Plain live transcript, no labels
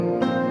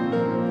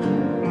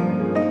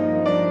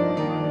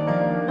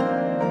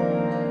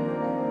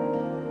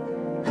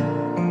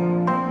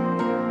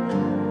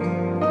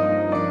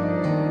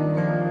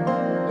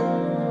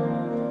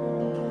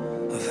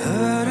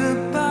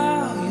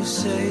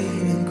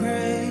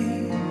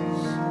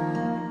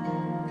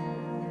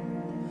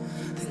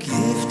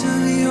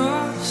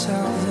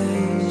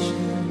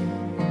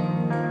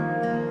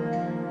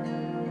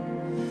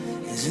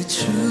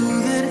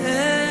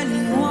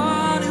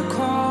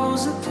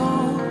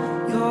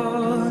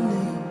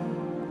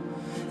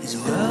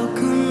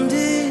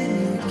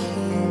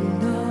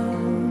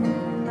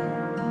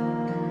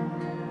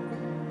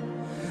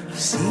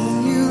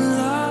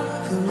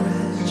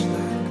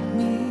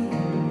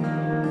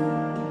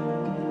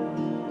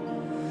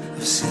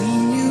I've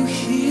seen you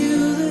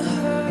heal the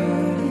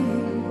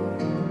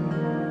hurting,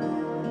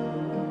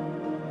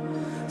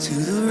 to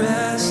the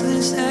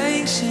restless,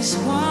 anxious,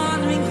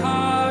 wandering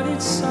heart.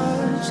 It's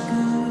such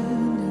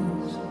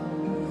goodness.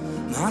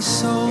 My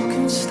soul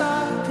can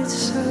stop its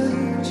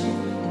searching.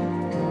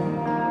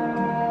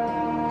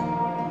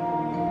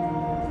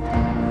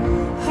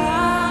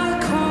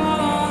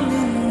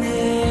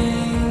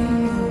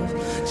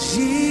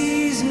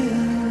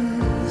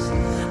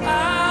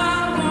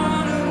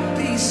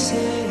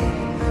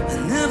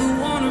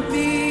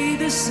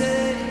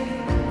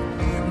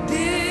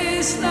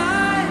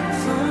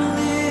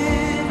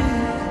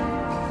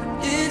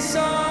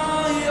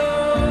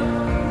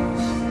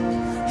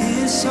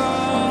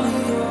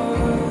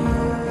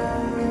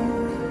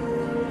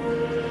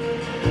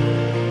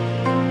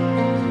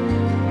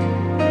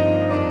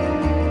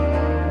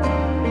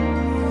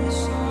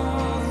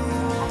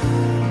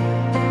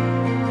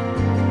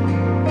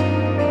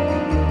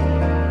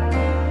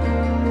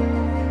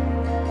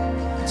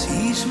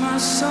 Teach my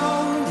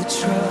soul to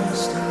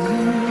trust in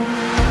you.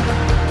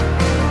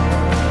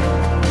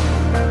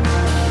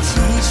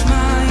 Teach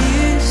my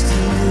ears to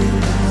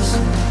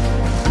listen.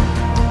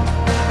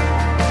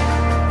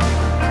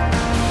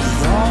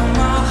 With all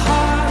my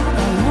heart,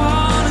 I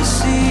wanna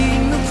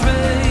sing the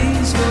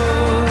praise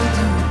you're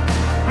due.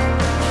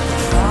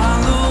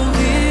 Follow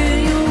in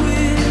your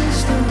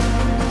wisdom.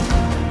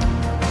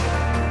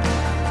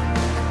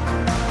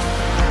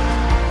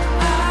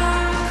 I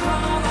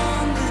call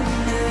on the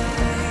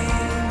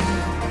name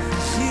of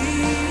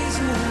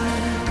Jesus.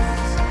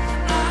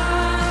 I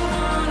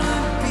wanna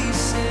be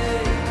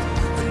saved.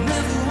 I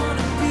never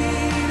wanna be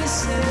the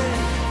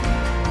same.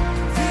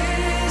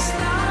 This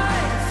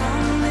life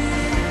I'm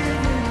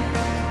living,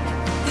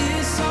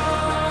 it's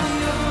all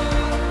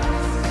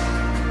yours.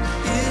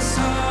 It's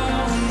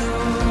all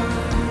yours.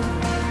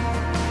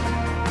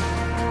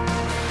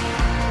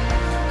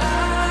 I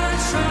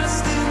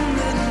trust in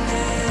the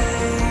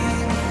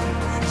name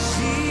of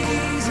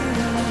Jesus.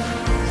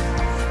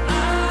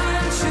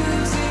 I'm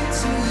choosing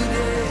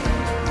today.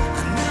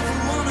 I never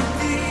wanna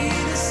be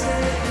the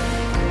same.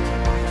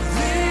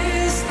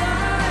 This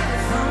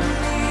life I'm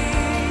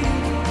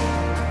leading,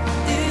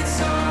 it's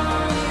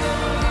all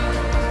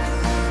yours.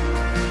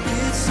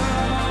 It's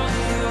all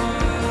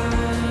yours.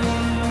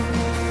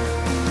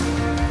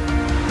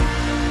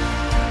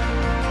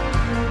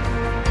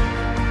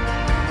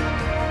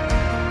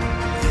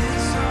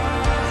 It's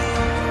all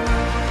yours.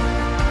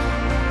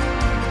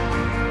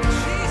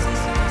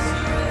 Jesus, I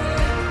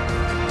surrender.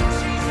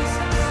 Jesus,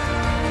 I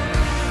surrender.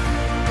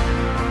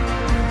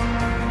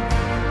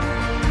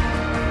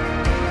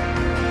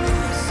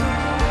 It's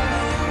all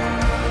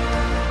yours.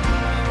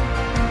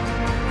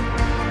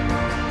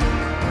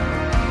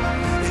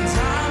 And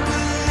I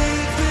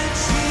believe that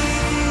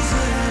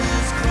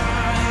Jesus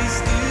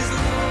Christ is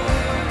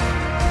Lord.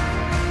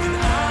 And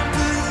I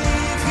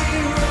believe He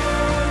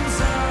rose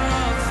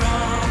up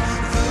from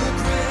the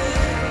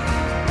grave.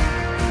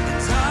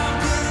 And I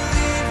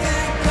believe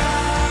that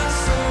God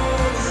so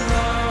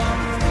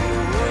loved the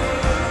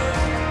world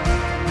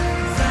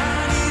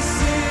that He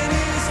sent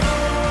His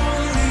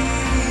only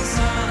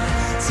Son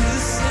to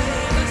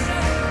save.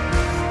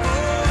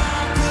 Oh,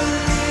 I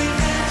believe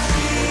that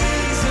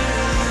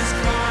Jesus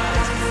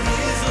Christ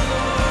is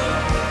Lord.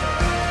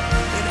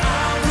 And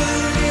I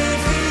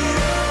believe He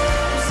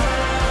rose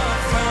up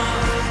from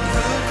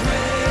the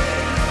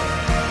grave.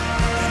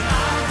 And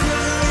I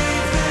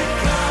believe that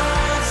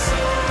God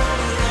so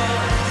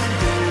loved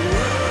the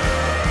world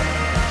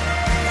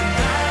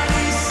that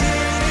He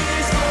sent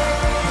His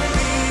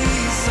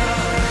only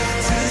Son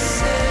to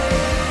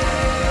save.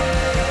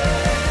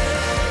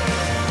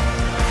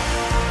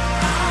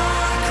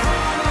 I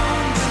call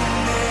on the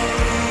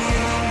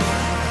name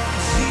of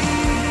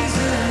Jesus.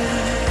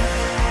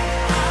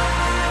 I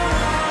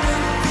wanna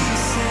be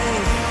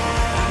saved.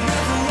 I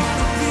never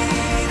wanna be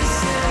the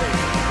same.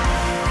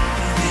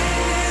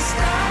 This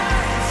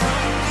life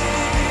I'm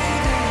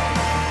living,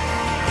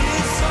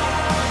 it's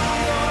all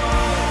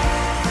yours.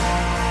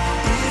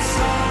 It's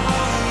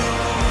all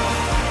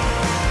yours.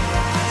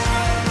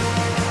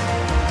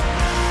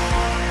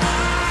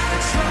 I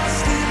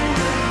trust in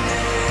the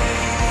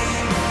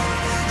name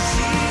of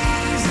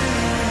Jesus.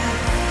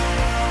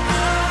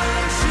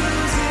 I'm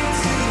choosing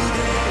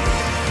today.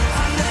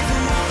 I never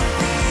wanna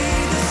be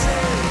the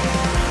same.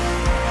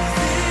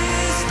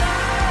 This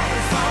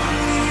life I'm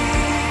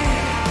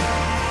leading,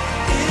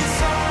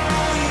 it's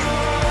all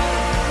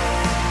yours.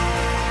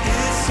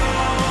 It's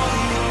all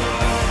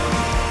yours.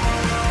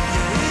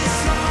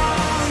 It's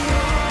all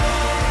yours.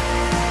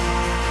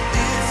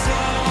 It's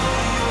all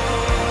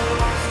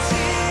yours.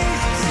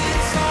 Jesus,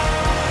 it's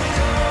all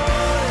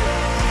yours.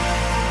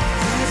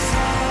 It's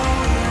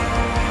all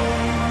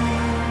yours.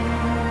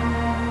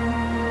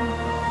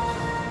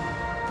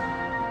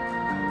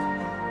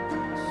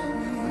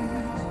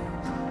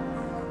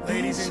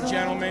 Ladies and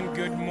gentlemen,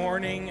 good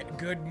morning,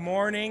 good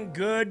morning,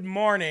 good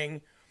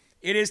morning.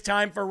 It is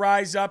time for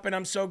Rise Up, and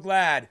I'm so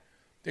glad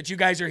that you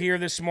guys are here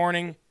this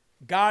morning.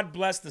 God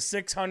bless the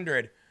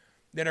 600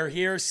 that are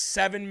here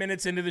 7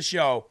 minutes into the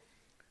show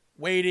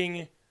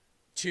waiting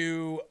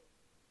to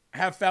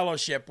have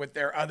fellowship with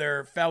their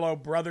other fellow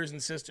brothers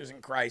and sisters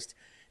in Christ.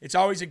 It's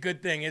always a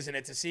good thing, isn't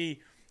it, to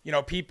see,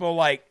 people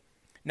like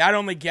not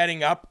only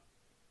getting up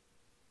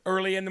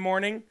early in the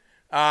morning,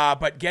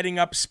 but getting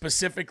up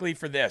specifically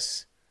for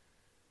this.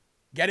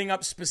 Getting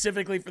up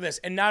specifically for this.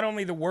 And not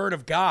only the Word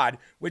of God,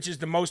 which is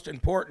the most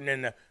important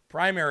and the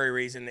primary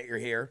reason that you're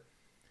here,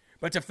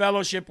 but to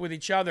fellowship with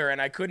each other.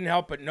 And I couldn't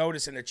help but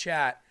notice in the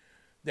chat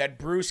that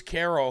Bruce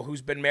Carroll,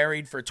 who's been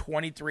married for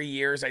 23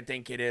 years, I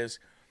think it is,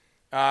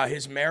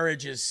 his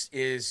marriage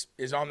is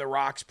on the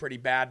rocks pretty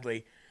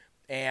badly,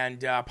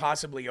 and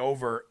possibly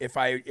over, if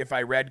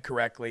I read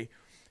correctly.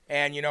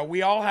 And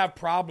we all have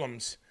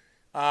problems,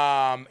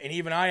 and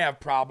even I have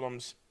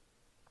problems,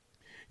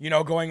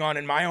 going on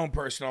in my own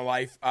personal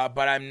life.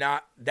 But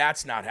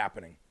that's not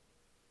happening.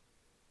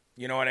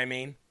 You know what I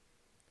mean?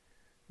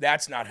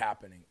 That's not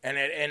happening, and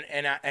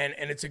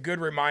it's a good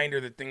reminder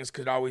that things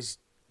could always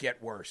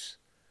get worse.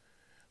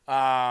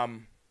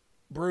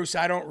 Bruce,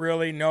 I don't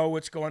really know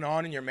what's going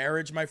on in your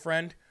marriage, my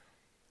friend,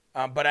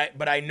 but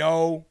I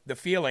know the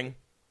feeling,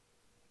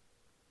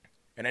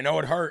 and I know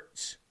it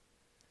hurts,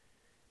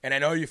 and I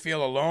know you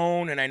feel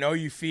alone, and I know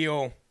you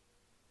feel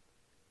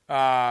in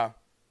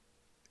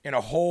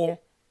a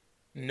hole,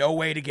 no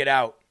way to get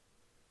out,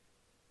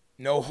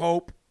 no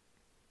hope,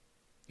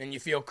 and you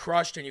feel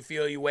crushed, and you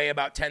feel you weigh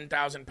about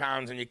 10,000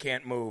 pounds and you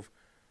can't move.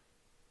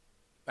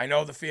 I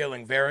know the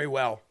feeling very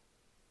well.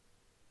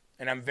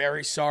 And I'm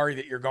very sorry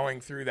that you're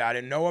going through that.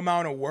 And no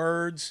amount of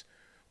words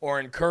or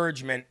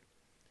encouragement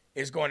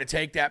is going to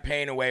take that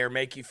pain away or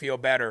make you feel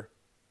better.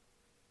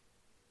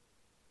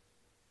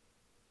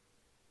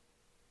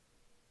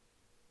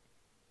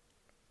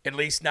 At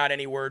least not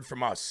any word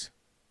from us.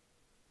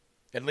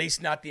 At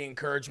least not the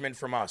encouragement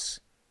from us.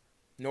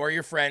 Nor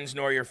your friends,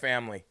 nor your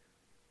family.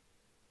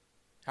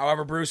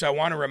 However, Bruce, I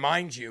want to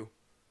remind you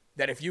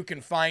that if you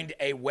can find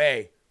a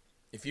way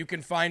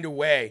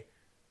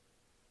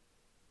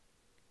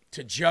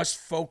to just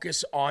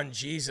focus on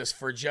Jesus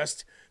for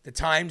just the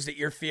times that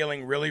you're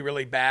feeling really,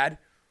 really bad.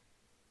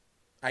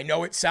 I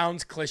know it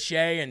sounds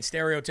cliche and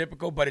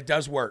stereotypical, but it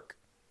does work.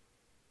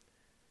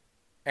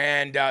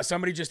 And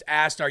somebody just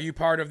asked, are you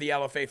part of the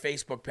LFA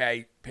Facebook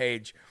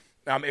page?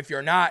 If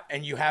you're not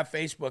and you have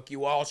Facebook,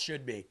 you all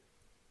should be.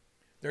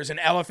 There's an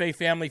LFA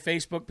Family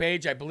Facebook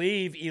page. I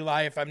believe,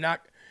 Eli, if I'm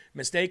not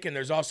mistaken,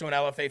 there's also an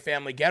LFA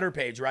Family Getter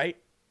page, right?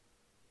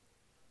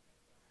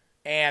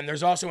 And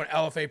there's also an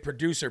LFA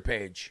producer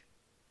page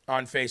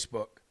on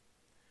Facebook.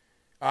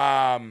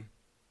 A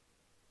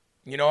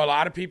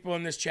lot of people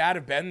in this chat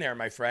have been there,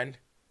 my friend.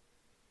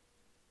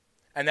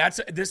 And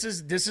this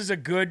is a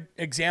good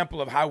example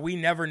of how we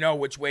never know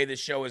which way this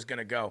show is going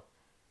to go.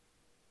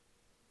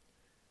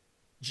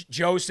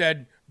 Joe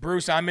said,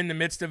 Bruce, I'm in the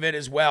midst of it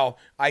as well.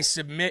 I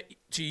submit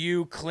to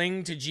you,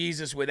 cling to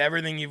Jesus with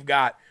everything you've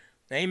got.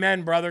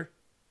 Amen, brother.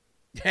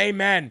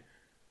 Amen.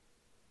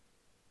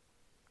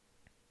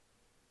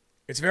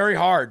 It's very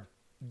hard,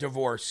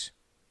 divorce.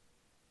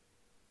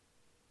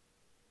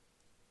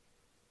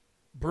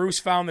 Bruce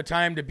found the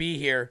time to be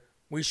here.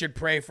 We should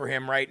pray for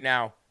him right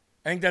now.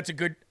 I think that's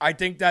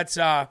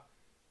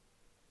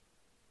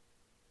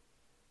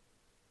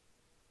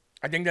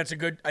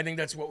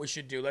what we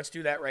should do. Let's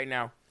do that right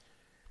now.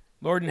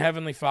 Lord and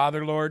Heavenly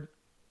Father, Lord,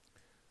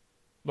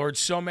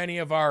 so many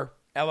of our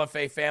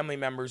LFA family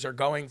members are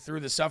going through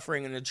the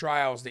suffering and the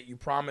trials that you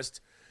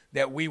promised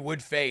that we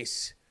would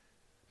face.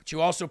 But you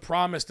also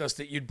promised us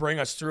that you'd bring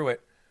us through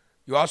it.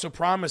 You also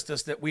promised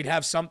us that we'd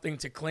have something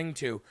to cling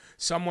to,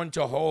 someone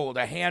to hold,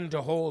 a hand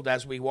to hold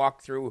as we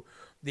walk through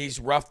these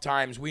rough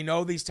times. We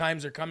know these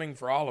times are coming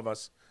for all of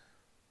us.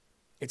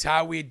 It's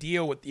how we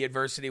deal with the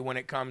adversity when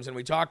it comes, and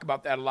we talk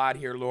about that a lot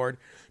here, Lord.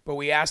 But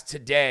we ask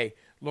today,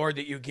 Lord,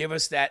 that you give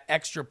us that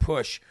extra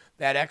push,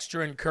 that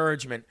extra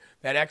encouragement,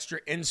 that extra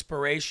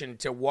inspiration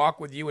to walk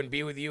with you and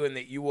be with you, and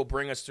that you will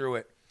bring us through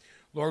it.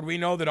 Lord, we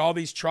know that all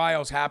these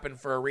trials happen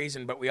for a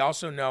reason, but we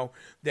also know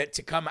that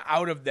to come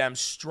out of them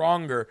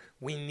stronger,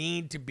 we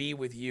need to be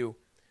with you.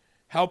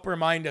 Help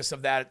remind us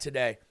of that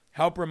today.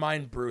 Help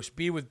remind Bruce.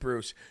 Be with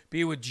Bruce.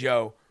 Be with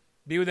Joe.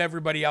 Be with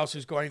everybody else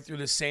who's going through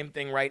the same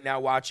thing right now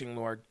watching,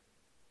 Lord.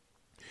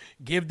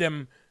 Give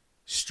them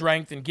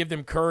strength and give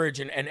them courage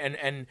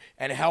and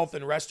health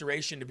and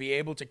restoration to be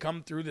able to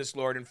come through this,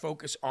 Lord, and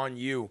focus on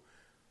you.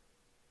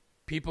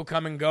 People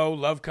come and go.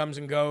 Love comes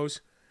and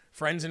goes.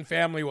 Friends and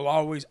family will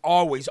always,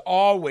 always,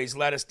 always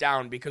let us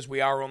down because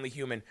we are only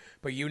human,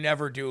 but you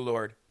never do,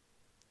 Lord.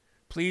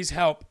 Please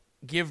help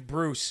give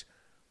Bruce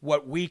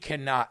what we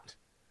cannot,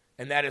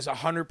 and that is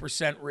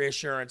 100%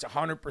 reassurance,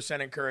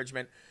 100%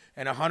 encouragement,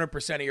 and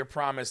 100% of your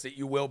promise that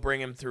you will bring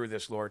him through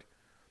this, Lord.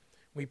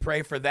 We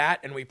pray for that,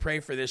 and we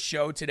pray for this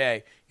show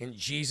today. In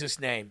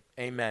Jesus' name,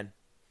 amen.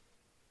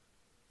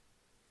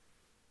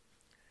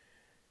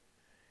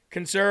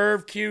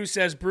 Conserve Q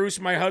says, Bruce,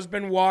 my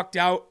husband walked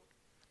out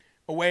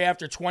away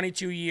after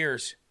 22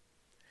 years,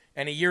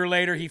 and a year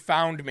later he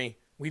found me.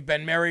 We've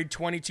been married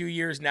 22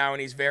 years now,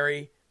 and he's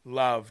very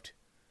loved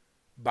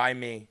by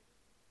me.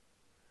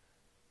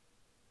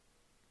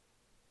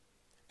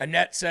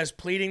 Annette says,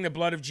 pleading the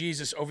blood of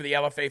Jesus over the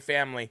LFA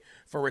family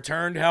for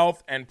returned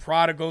health and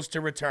prodigals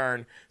to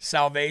return,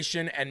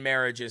 salvation and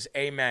marriages.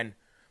 Amen.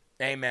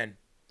 Amen.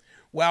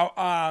 Well,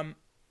 I'd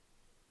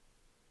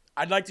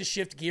like to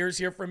shift gears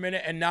here for a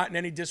minute, and not in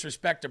any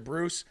disrespect to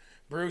Bruce.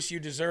 Bruce, you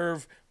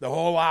deserve the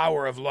whole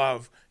hour of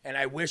love, and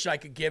I wish I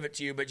could give it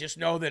to you, but just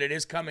know that it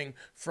is coming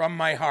from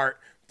my heart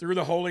through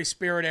the Holy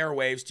Spirit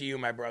airwaves to you,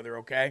 my brother,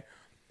 okay?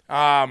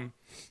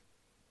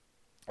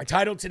 I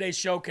titled today's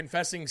show,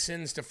 Confessing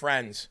Sins to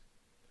Friends.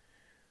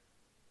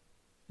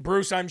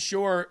 Bruce, I'm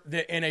sure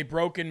that in a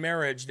broken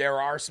marriage,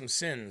 there are some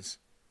sins,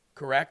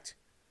 correct?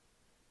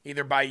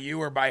 Either by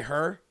you or by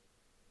her.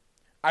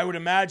 I would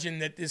imagine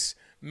that this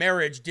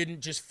marriage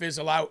didn't just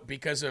fizzle out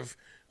because of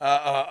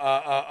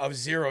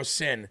zero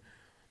sin.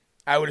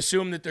 I would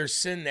assume that there's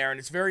sin there, and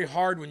it's very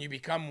hard when you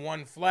become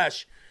one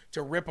flesh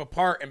to rip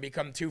apart and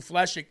become two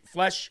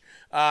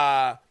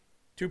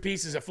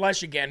pieces of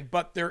flesh again.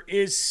 But there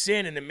is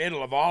sin in the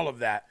middle of all of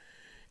that,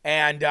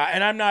 and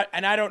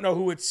I don't know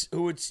who it's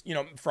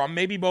from.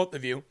 Maybe both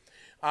of you,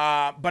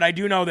 but I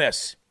do know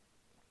this.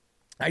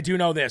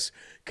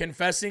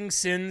 Confessing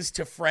sins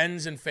to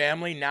friends and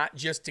family, not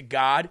just to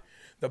God,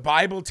 the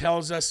Bible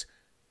tells us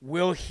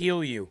will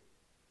heal you.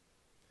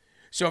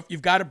 So if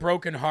you've got a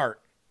broken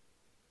heart,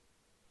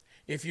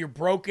 if you're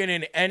broken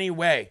in any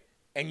way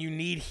and you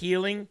need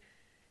healing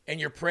and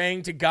you're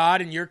praying to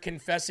God and you're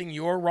confessing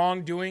your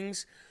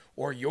wrongdoings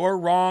or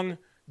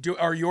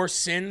your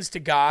sins to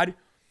God,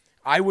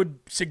 I would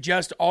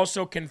suggest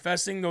also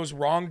confessing those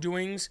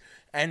wrongdoings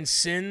and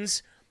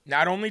sins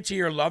not only to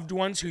your loved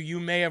ones who you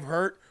may have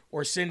hurt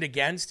or sinned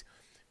against,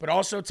 but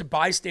also to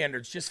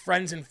bystanders, just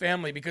friends and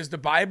family, because the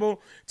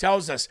Bible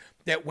tells us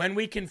that when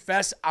we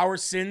confess our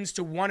sins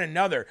to one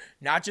another,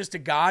 not just to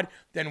God,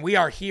 then we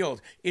are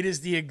healed. It is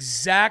the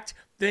exact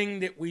thing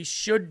that we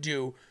should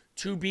do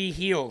to be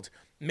healed.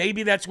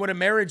 Maybe that's what a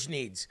marriage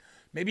needs.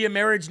 Maybe a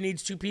marriage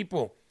needs two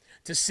people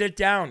to sit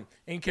down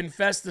and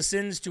confess the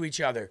sins to each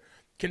other,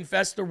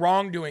 confess the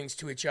wrongdoings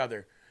to each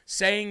other,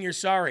 saying you're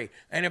sorry.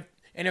 And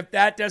if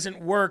that doesn't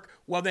work,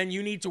 well, then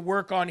you need to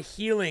work on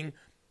healing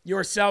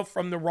yourself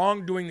from the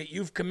wrongdoing that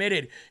you've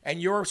committed,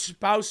 and your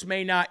spouse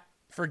may not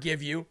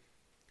forgive you.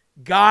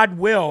 God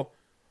will.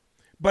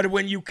 But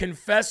when you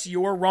confess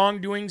your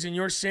wrongdoings and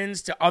your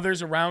sins to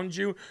others around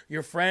you,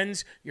 your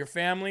friends, your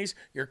families,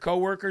 your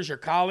coworkers, your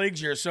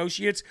colleagues, your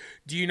associates,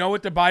 do you know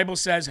what the Bible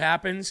says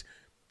happens?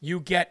 You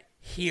get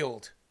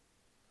healed.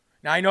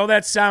 Now, I know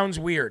that sounds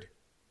weird.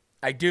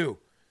 I do.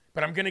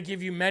 But I'm going to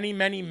give you many,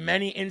 many,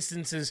 many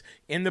instances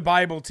in the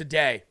Bible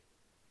today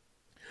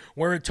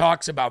where it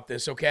talks about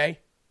this, okay?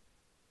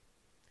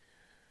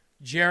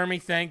 Jeremy,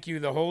 thank you.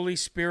 The Holy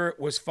Spirit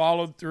was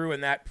followed through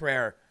in that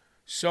prayer.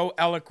 So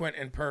eloquent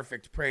and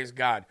perfect. Praise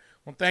God.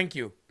 Well, thank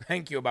you.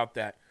 Thank you about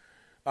that.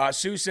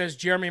 Sue says,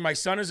 Jeremy, my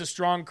son is a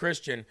strong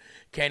Christian.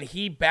 Can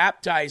he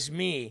baptize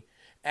me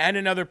and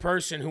another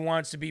person who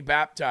wants to be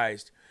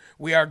baptized?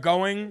 We are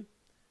going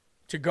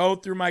to go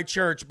through my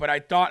church, but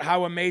I thought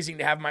how amazing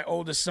to have my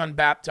oldest son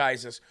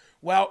baptize us.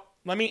 Well,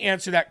 let me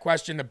answer that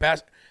question the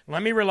best.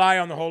 Let me rely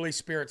on the Holy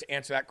Spirit to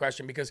answer that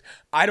question, because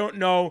I don't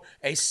know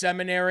a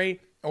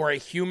seminary or a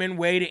human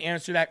way to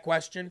answer that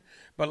question.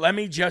 But let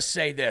me just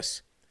say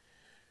this.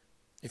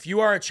 If you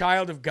are a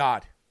child of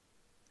God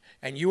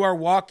and you are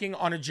walking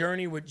on a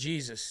journey with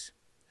Jesus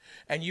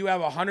and you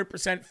have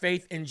 100%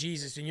 faith in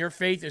Jesus and your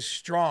faith is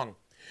strong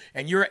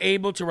and you're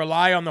able to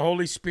rely on the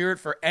Holy Spirit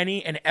for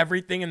any and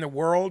everything in the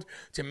world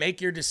to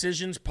make your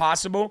decisions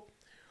possible,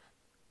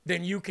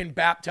 then you can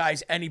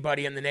baptize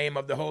anybody in the name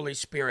of the Holy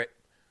Spirit,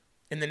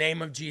 in the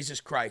name of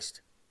Jesus Christ.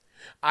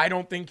 I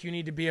don't think you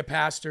need to be a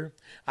pastor.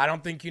 I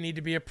don't think you need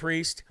to be a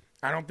priest.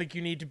 I don't think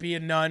you need to be a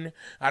nun.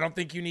 I don't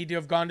think you need to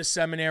have gone to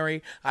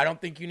seminary. I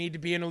don't think you need to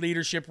be in a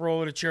leadership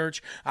role at a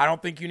church. I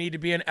don't think you need to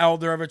be an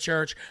elder of a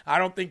church. I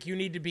don't think you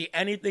need to be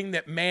anything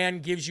that man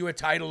gives you a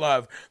title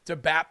of to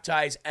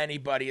baptize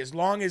anybody. As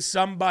long as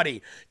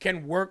somebody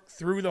can work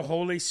through the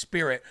Holy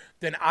Spirit,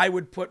 then I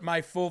would put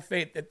my full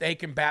faith that they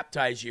can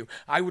baptize you.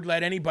 I would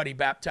let anybody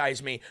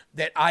baptize me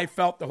that I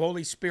felt the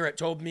Holy Spirit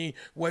told me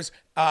was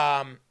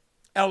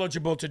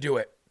eligible to do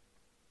it.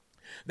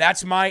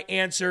 That's my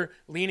answer,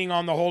 leaning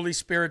on the Holy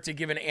Spirit to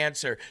give an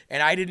answer.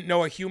 And I didn't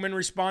know a human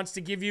response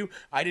to give you.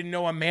 I didn't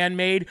know a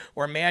man-made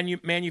or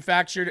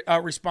manufactured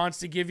response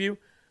to give you.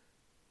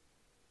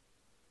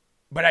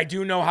 But I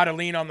do know how to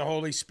lean on the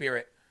Holy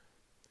Spirit.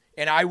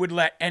 And I would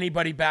let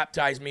anybody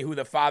baptize me who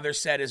the Father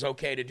said is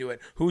okay to do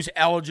it, who's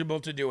eligible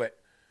to do it.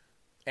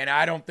 And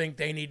I don't think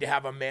they need to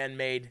have a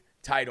man-made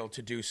title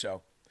to do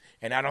so.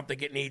 And I don't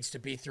think it needs to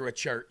be through a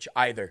church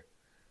either.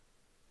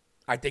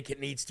 I think it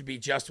needs to be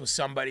just with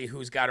somebody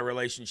who's got a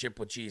relationship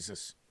with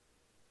Jesus.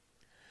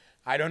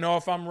 I don't know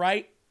if I'm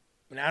right,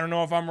 and I don't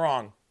know if I'm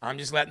wrong. I'm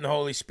just letting the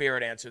Holy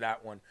Spirit answer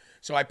that one.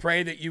 So I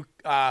pray that you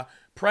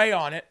pray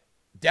on it.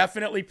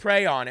 Definitely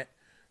pray on it.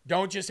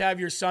 Don't just have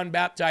your son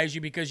baptize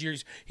you because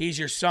he's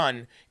your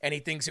son and he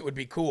thinks it would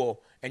be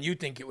cool and you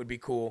think it would be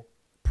cool.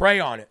 Pray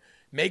on it.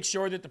 Make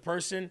sure that the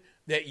person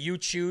that you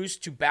choose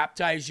to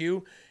baptize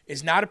you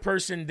is not a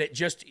person that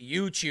just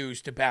you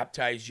choose to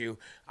baptize you.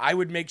 I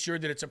would make sure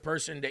that it's a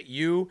person that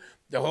you,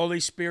 the Holy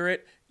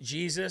Spirit,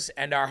 Jesus,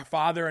 and our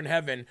Father in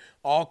heaven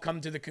all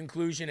come to the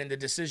conclusion and the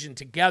decision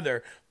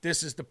together,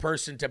 this is the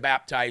person to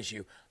baptize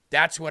you.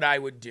 That's what I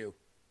would do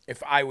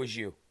if I was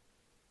you.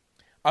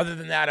 Other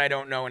than that, I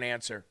don't know an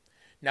answer.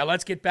 Now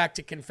let's get back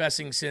to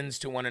confessing sins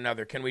to one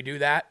another. Can we do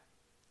that?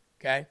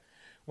 Okay.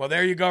 Well,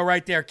 there you go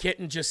right there.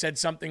 Kitten just said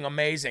something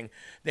amazing.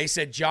 They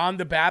said John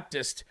the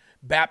Baptist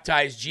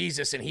baptized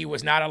Jesus and he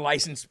was not a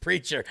licensed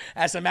preacher.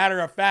 As a matter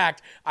of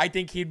fact, I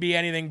think he'd be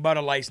anything but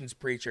a licensed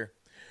preacher.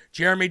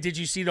 Jeremy, did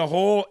you see the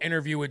whole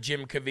interview with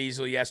Jim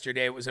Caviezel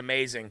yesterday? It was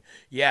amazing.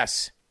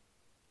 Yes.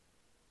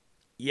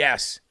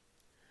 Yes.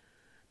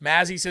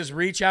 Mazzy says,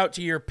 reach out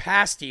to your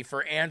pasty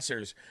for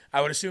answers.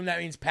 I would assume that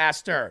means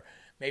pastor.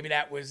 Maybe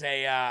that was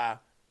a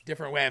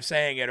different way of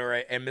saying it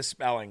or a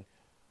misspelling.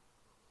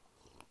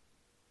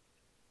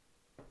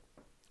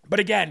 But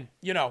again,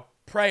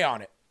 pray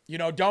on it.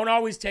 Don't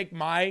always take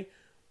my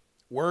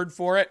word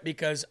for it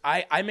because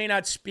I may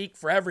not speak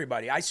for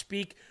everybody. I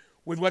speak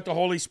with what the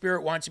Holy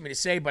Spirit wants me to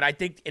say, but I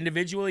think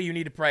individually you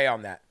need to pray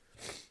on that.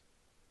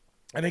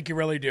 I think you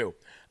really do.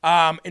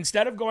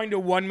 Instead of going to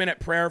 1 minute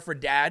prayer for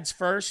dads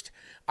first,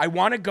 I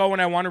want to go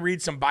and I want to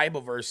read some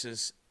Bible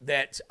verses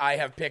that I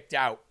have picked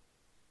out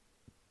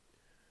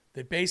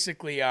that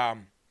basically,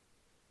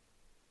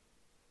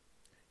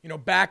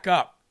 back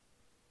up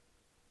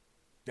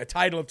the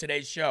title of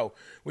today's show,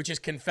 which is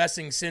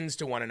Confessing Sins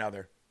to One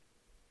Another.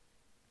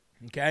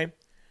 Okay?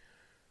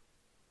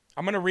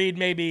 I'm going to read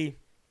maybe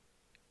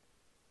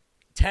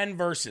 10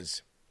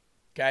 verses.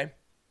 Okay?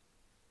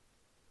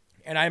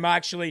 And I'm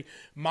actually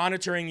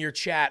monitoring your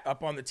chat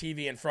up on the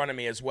TV in front of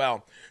me as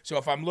well. So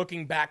if I'm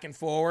looking back and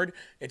forward,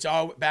 it's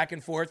all back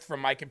and forth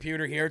from my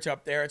computer here to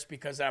up there. It's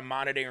because I'm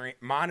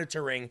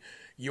monitoring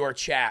your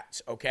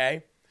chats,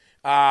 okay?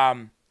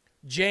 James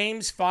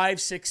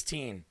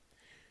 5:16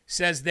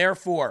 says,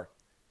 therefore,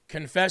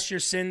 confess your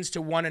sins to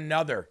one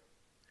another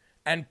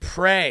and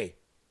pray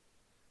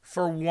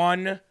for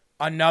one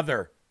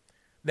another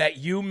that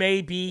you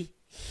may be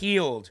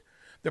healed.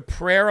 The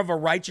prayer of a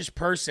righteous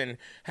person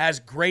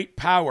has great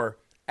power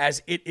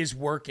as it is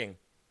working.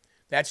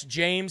 That's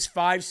James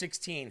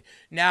 5:16.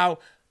 Now,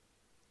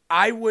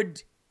 I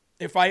would,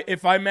 if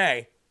I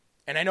may,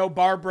 and I know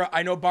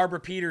Barbara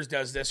Peters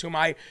does this, whom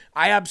I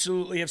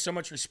absolutely have so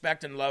much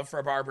respect and love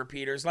for Barbara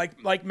Peters,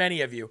 like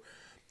many of you.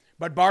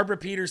 But Barbara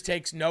Peters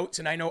takes notes,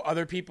 and I know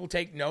other people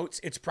take notes.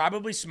 It's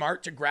probably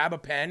smart to grab a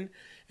pen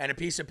and a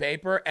piece of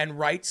paper and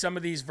write some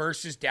of these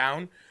verses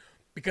down,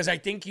 because I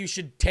think you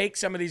should take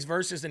some of these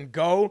verses and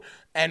go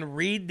and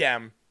read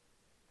them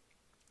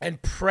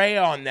and pray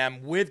on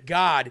them with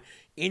God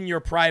in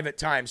your private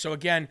time. So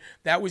again,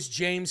 that was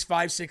James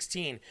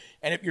 5:16.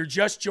 And if you're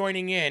just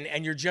joining in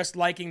and you're just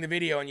liking the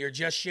video and you're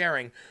just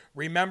sharing,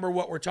 remember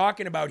what we're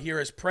talking about here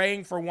is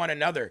praying for one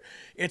another.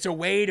 It's a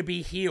way to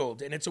be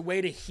healed, and it's a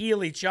way to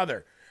heal each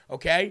other,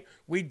 okay?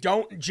 We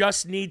don't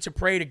just need to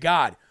pray to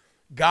God.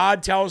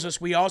 God tells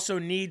us we also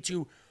need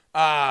to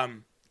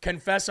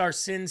confess our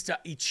sins to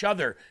each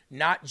other,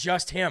 not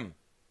just him.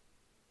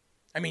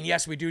 I mean,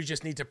 yes, we do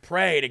just need to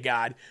pray to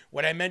God.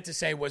 What I meant to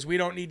say was we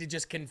don't need to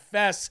just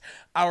confess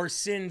our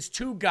sins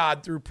to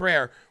God through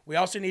prayer. We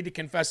also need to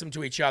confess them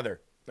to each other,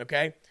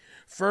 okay?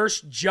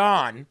 1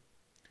 John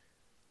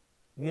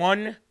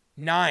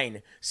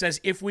 1:9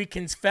 says, if we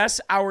confess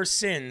our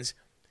sins,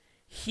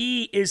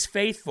 he is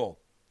faithful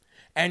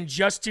and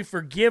just to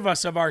forgive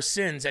us of our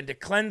sins and to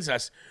cleanse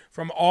us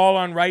from all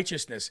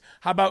unrighteousness.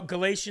 How about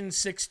Galatians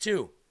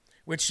 6:2,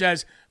 which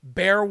says,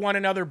 bear one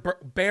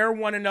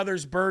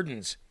another's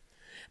burdens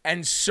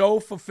and so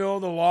fulfill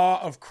the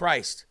law of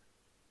Christ.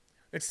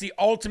 It's the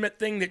ultimate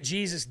thing that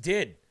Jesus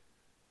did.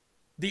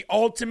 The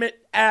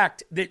ultimate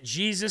act that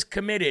Jesus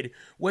committed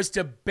was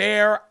to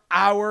bear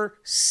our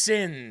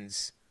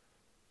sins.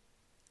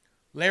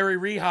 Larry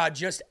Rehad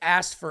just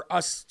asked for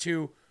us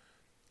to,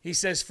 he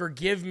says,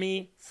 forgive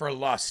me for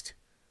lust.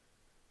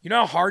 You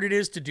know how hard it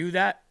is to do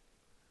that?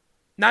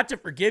 Not to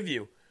forgive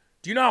you.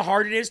 Do you know how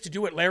hard it is to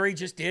do what Larry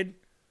just did?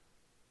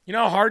 You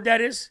know how hard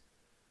that is?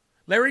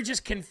 Larry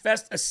just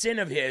confessed a sin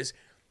of his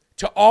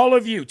to all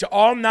of you, to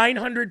all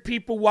 900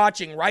 people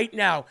watching right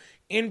now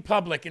in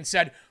public, and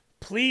said,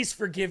 please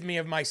forgive me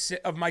of my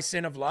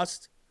sin of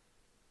lust.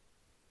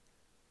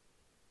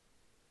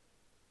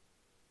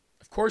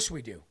 Of course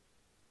we do.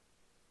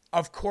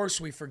 Of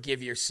course we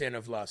forgive your sin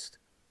of lust.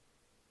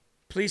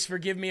 Please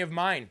forgive me of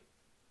mine.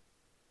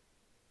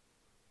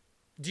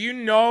 Do you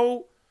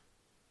know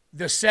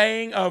the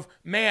saying of,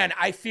 man,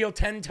 I feel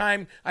 10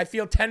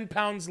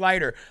 pounds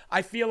lighter.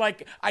 I feel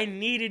like I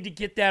needed to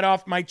get that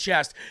off my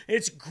chest.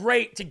 It's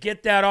great to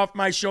get that off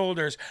my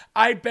shoulders.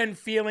 I've been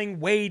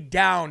feeling weighed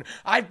down.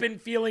 I've been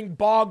feeling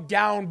bogged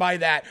down by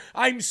that.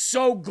 I'm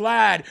so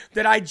glad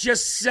that I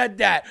just said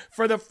that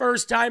for the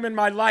first time in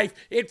my life.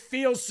 It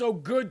feels so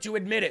good to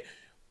admit it.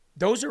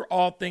 Those are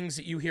all things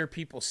that you hear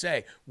people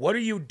say. What are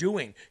you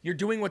doing? You're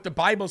doing what the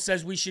Bible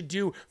says we should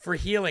do for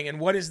healing. And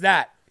what is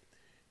that?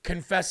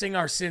 confessing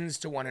our sins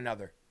to one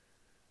another,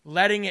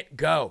 letting it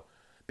go.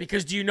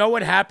 Because do you know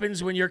what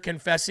happens when you're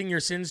confessing your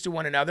sins to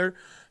one another?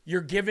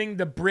 You're giving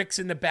the bricks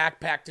in the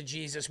backpack to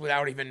Jesus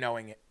without even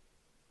knowing it.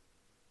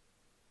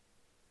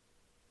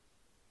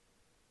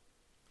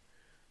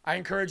 I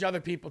encourage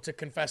other people to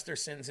confess their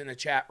sins in the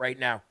chat right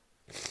now.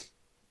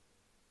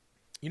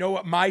 You know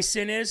what my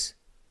sin is?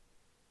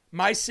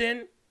 My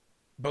sin,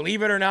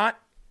 believe it or not,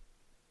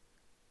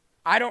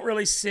 I don't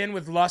really sin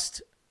with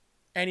lust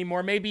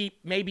anymore.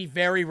 Maybe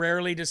very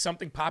rarely does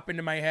something pop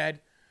into my head.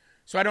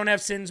 So I don't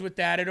have sins with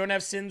that. I don't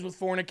have sins with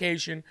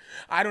fornication.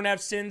 I don't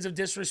have sins of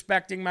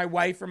disrespecting my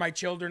wife or my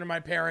children or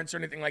my parents or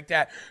anything like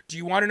that. Do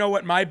you want to know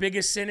what my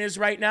biggest sin is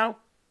right now?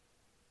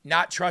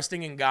 Not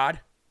trusting in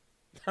God.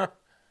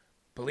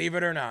 Believe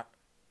it or not.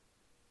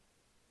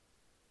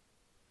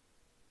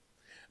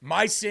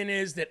 My sin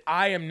is that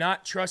I am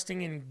not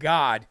trusting in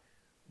God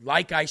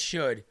like I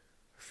should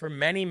for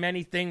many,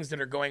 many things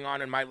that are going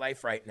on in my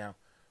life right now.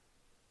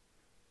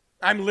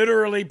 I'm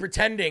literally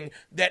pretending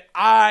that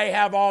I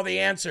have all the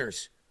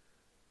answers.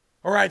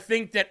 Or I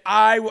think that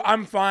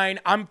I'm fine,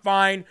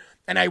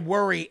 and I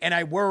worry, and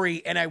I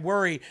worry, and I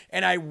worry,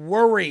 and I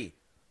worry.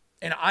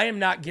 And I am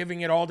not giving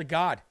it all to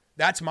God.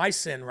 That's my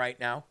sin right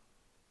now.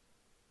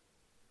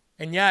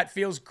 And yeah, it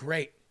feels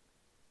great.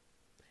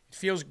 It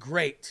feels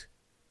great.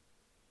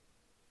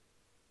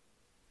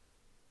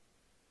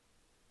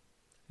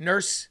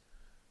 Nurse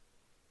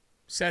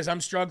says,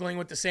 I'm struggling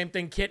with the same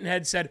thing.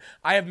 Kittenhead said,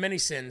 I have many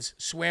sins,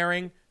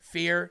 swearing,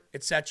 fear,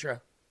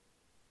 etc.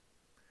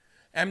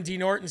 MD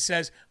Norton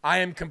says, I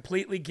am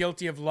completely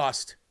guilty of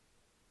lust.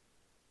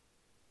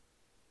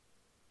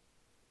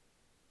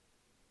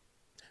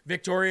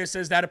 Victoria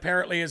says, that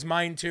apparently is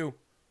mine too.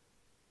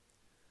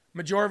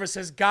 Majorva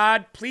says,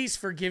 God, please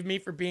forgive me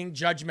for being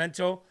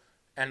judgmental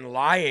and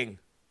lying.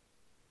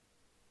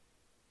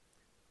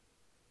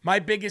 My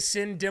biggest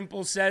sin,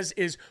 Dimple says,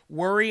 is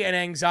worry and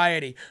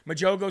anxiety.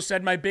 Majogo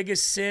said, my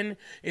biggest sin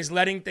is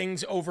letting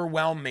things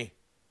overwhelm me.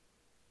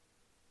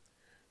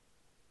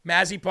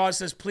 Mazzy Paw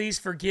says, please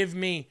forgive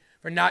me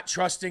for not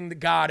trusting the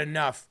God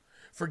enough.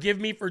 Forgive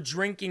me for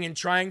drinking and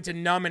trying to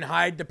numb and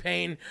hide the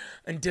pain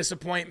and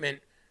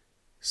disappointment,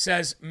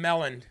 says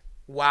Melland.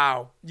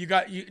 Wow. Do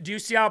you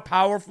see how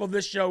powerful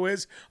this show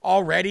is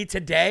already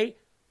today?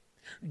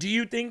 Do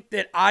you think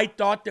that I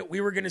thought that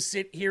we were going to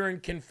sit here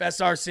and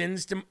confess our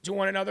sins to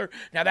one another?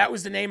 Now, that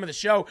was the name of the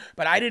show,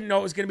 but I didn't know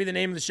it was going to be the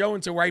name of the show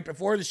until right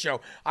before the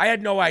show. I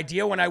had no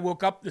idea when I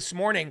woke up this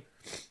morning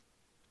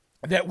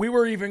that we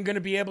were even going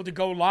to be able to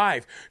go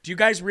live. Do you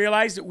guys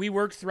realize that we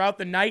worked throughout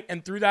the night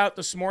and throughout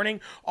this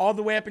morning all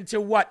the way up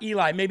until what,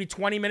 Eli? Maybe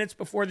 20 minutes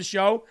before the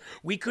show?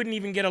 We couldn't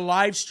even get a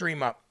live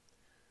stream up.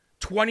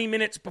 20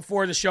 minutes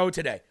before the show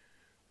today.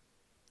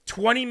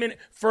 20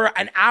 minutes for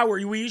an hour.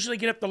 We usually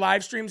get up the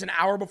live streams an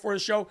hour before the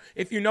show.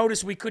 If you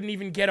notice, we couldn't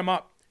even get them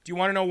up. Do you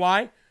want to know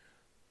why?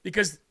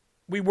 Because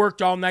we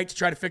worked all night to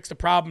try to fix the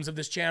problems of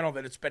this channel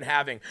that it's been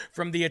having.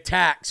 From the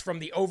attacks, from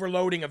the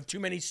overloading of too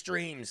many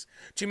streams,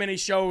 too many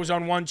shows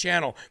on one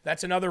channel.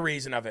 That's another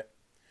reason of it.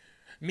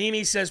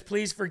 Mimi says,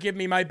 please forgive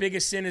me. My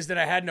biggest sin is that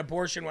I had an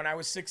abortion when I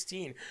was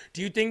 16.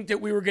 Do you think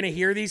that we were going to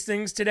hear these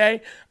things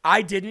today?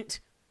 I didn't.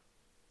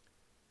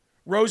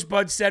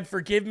 Rosebud said,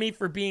 forgive me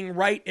for being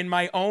right in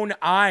my own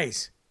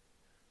eyes.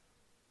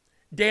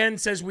 Dan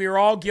says, we are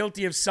all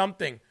guilty of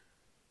something.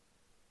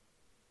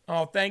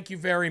 Oh, thank you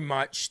very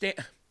much.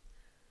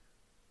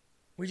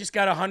 We just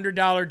got a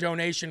 $100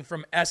 donation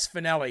from S.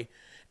 Finelli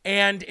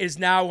and is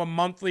now a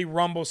monthly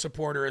Rumble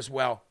supporter as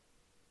well.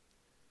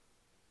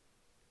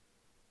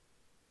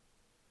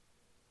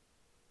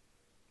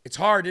 It's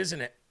hard,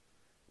 isn't it?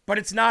 But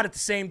it's not at the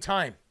same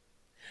time.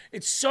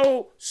 It's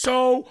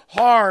so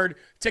hard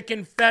to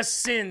confess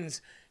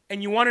sins.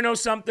 And you want to know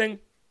something?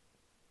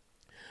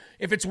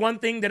 If it's one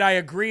thing that I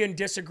agree and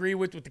disagree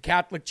with the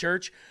Catholic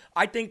Church,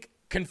 I think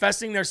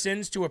confessing their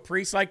sins to a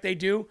priest like they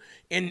do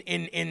in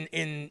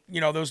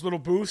those little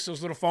booths,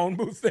 those little phone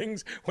booth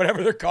things,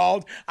 whatever they're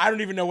called. I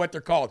don't even know what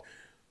they're called.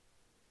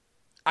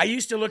 I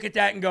used to look at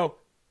that and go,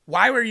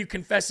 why were you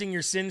confessing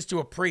your sins to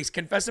a priest?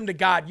 Confess them to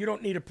God. You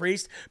don't need a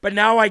priest. But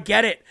now I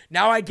get it.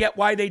 Now I get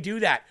why they do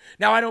that.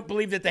 Now I don't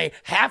believe that they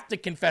have to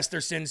confess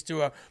their sins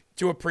to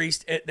a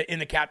priest in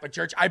the Catholic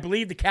Church. I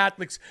believe the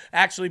Catholics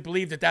actually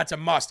believe that that's a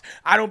must.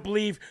 I don't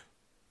believe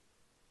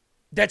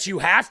that you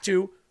have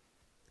to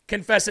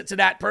confess it to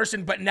that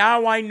person, but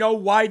now I know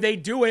why they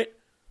do it.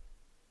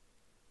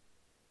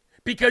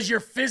 Because you're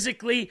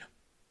physically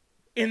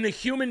in the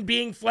human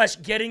being flesh,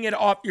 getting it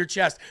off your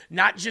chest,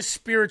 not just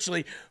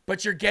spiritually,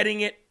 but you're getting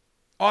it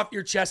off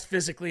your chest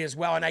physically as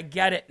well. And I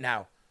get it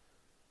now.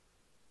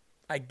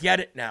 I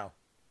get it now.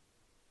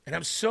 And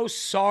I'm so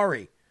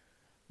sorry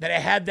that I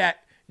had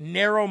that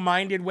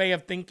narrow-minded way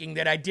of thinking,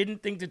 that I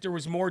didn't think that there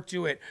was more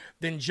to it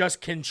than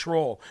just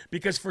control.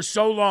 Because for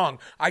so long,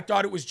 I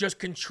thought it was just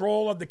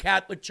control of the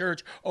Catholic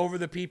Church over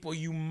the people.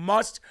 You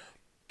must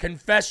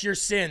confess your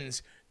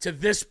sins to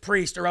this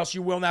priest or else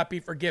you will not be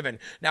forgiven.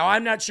 Now,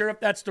 I'm not sure if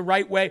that's the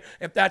right way,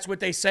 if that's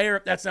what they say, or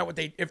if that's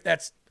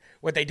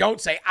what they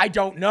don't say. I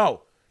don't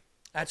know.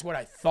 That's what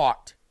I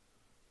thought.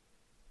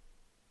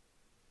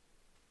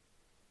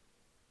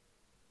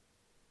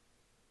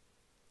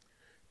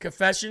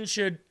 Confession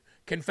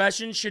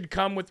should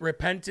come with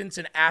repentance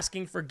and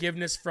asking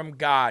forgiveness from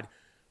God.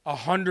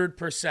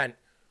 100%.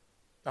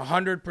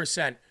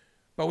 100%.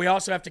 But we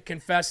also have to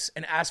confess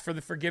and ask for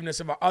the forgiveness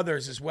of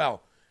others as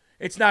well.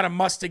 It's not a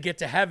must to get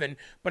to heaven,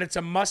 but it's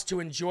a must to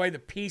enjoy the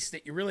peace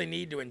that you really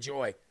need to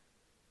enjoy.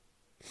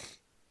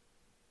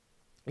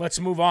 Let's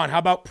move on. How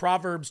about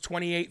Proverbs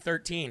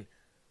 28:13?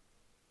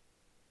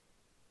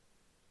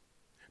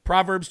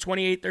 Proverbs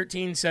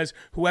 28:13 says,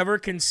 "Whoever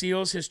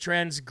conceals his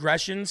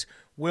transgressions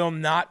will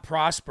not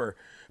prosper,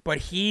 but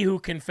he who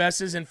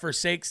confesses and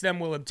forsakes them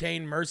will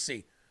obtain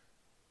mercy."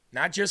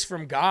 Not just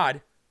from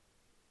God.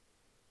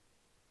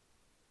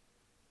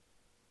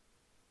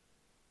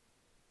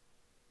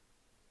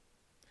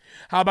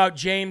 How about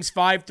James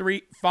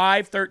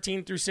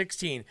 5:13 through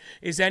 16?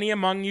 "Is any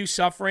among you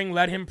suffering?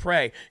 Let him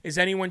pray. Is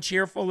anyone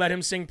cheerful? Let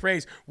him sing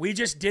praise." We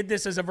just did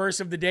this as a verse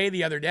of the day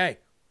the other day.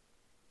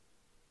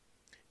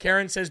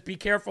 Karen says, "Be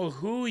careful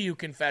who you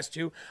confess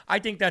to." I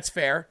think that's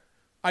fair.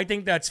 I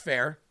think that's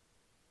fair.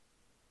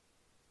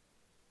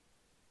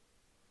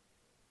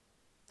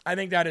 I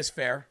think that is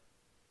fair.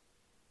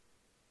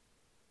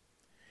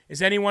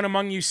 "Is anyone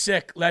among you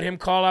sick? Let him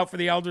call out for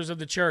the elders of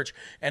the church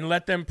and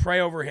let them pray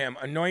over him,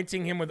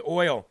 anointing him with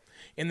oil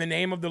in the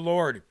name of the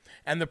Lord.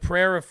 And the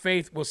prayer of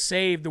faith will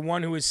save the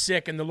one who is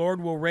sick, and the Lord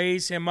will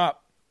raise him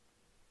up."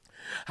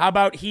 How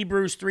about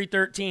Hebrews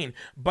 3:13?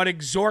 "But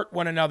exhort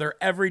one another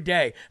every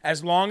day,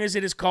 as long as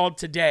it is called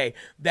today,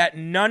 that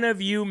none of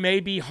you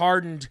may be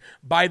hardened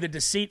by the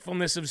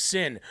deceitfulness of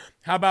sin."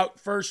 How about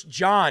 1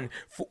 John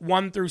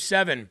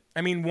 1:7?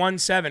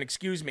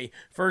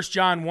 1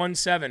 John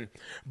 1:7.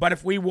 "But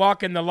if we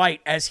walk in the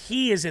light as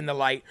he is in the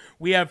light,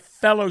 we have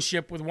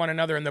fellowship with one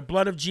another, and the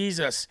blood of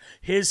Jesus,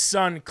 his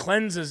son,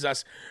 cleanses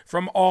us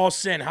from all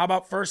sin." How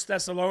about 1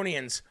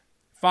 Thessalonians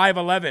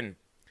 5:11?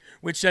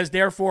 Which says,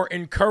 "Therefore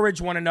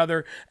encourage one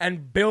another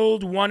and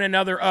build one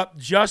another up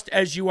just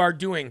as you are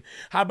doing."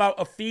 How about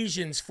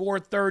Ephesians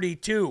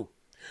 4:32?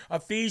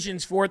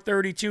 Ephesians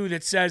 4:32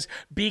 that says,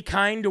 "Be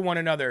kind to one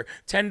another,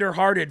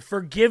 tenderhearted,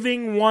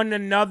 forgiving one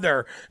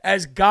another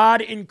as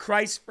God in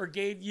Christ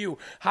forgave you."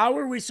 How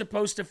are we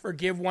supposed to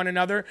forgive one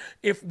another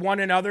if one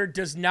another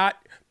does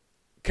not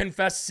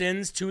confess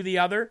sins to the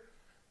other?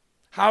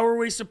 How are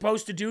we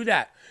supposed to do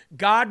that?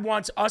 God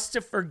wants us to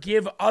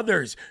forgive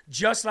others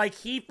just like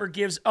he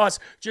forgives us,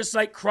 just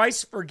like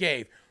Christ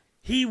forgave.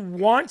 He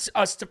wants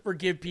us to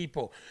forgive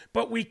people,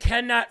 but we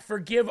cannot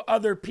forgive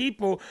other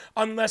people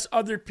unless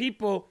other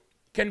people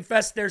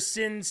confess their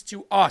sins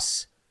to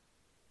us.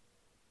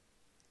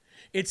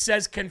 It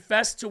says,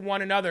 "Confess to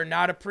one another,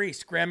 not a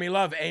priest." Grammy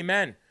Love,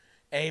 amen.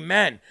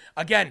 Amen.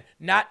 Again,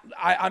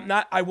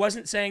 I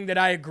wasn't saying that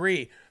I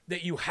agree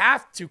that you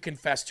have to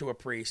confess to a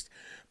priest,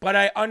 but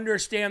I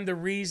understand the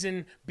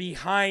reason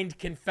behind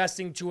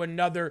confessing to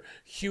another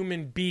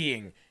human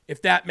being,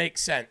 if that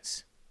makes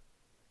sense.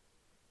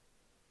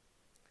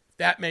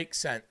 That makes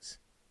sense.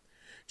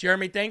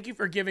 Jeremy, thank you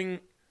for giving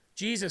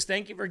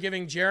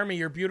Jeremy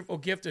your beautiful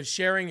gift of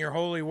sharing your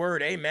holy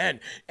word.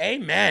 Amen.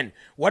 Amen.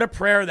 What a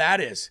prayer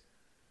that is.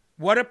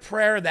 What a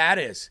prayer that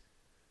is.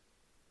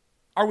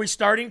 Are we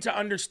starting to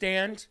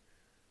understand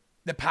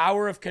the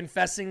power of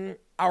confessing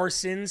our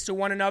sins to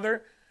one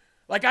another?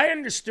 Like, I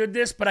understood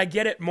this, but I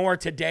get it more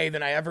today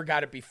than I ever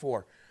got it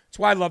before. That's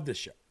why I love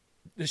this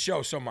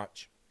show so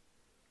much.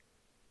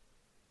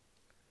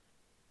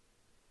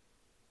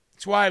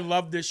 That's why I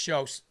love this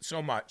show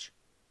so much.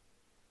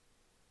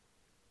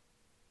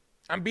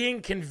 I'm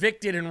being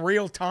convicted in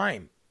real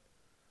time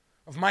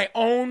of my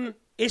own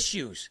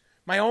issues,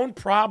 my own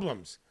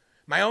problems,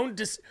 my own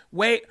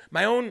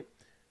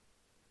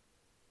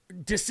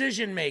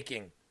decision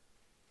making.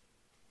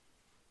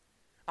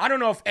 I don't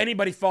know if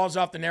anybody falls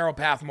off the narrow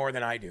path more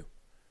than I do.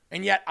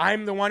 And yet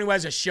I'm the one who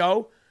has a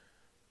show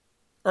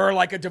or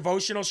like a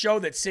devotional show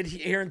that sits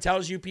here and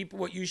tells you people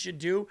what you should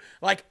do.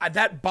 Like,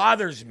 that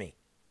bothers me.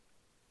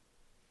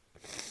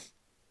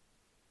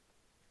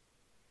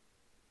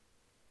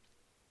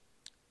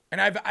 And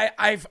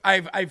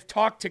I've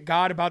talked to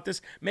God about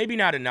this. Maybe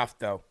not enough,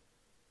 though.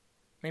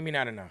 Maybe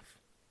not enough.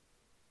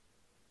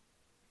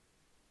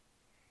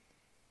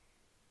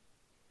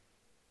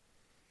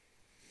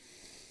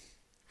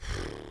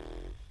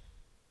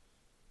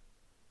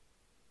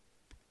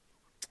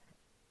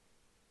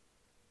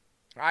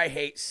 I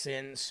hate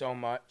sin so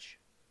much.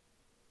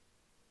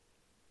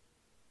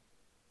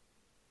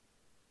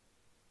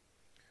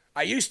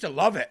 I used to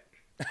love it.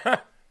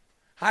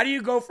 How do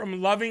you go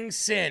from loving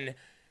sin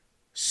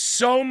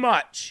so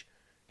much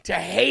to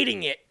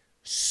hating it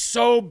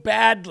so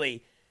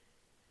badly,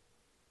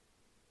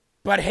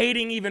 but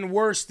hating even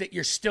worse that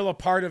you're still a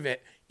part of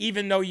it,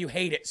 even though you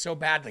hate it so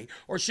badly?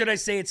 Or should I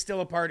say it's still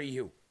a part of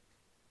you?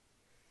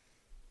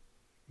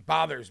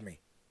 Bothers me.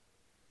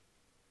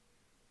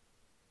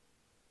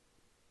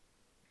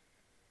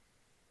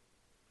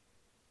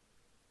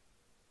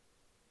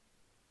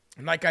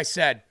 And like I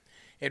said,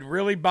 It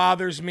really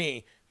bothers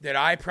me that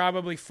I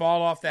probably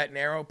fall off that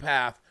narrow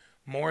path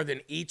more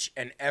than each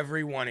and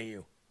every one of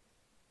you.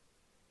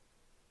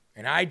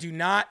 And I do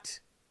not,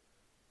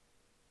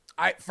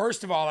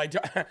 first of all,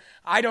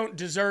 I don't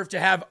deserve to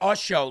have a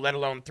show, let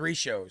alone 3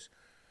 shows.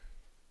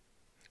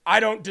 I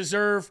don't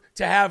deserve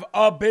to have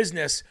a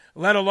business,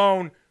 let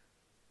alone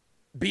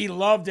be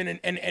loved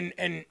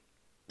and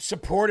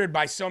supported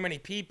by so many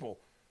people.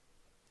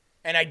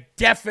 And I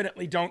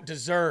definitely don't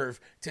deserve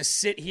to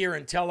sit here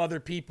and tell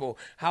other people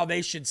how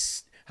they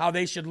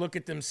should look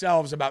at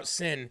themselves about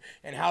sin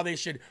and how they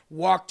should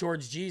walk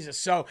towards Jesus.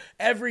 So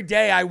every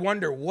day I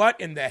wonder,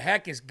 what in the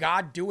heck is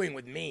God doing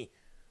with me?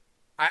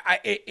 I'm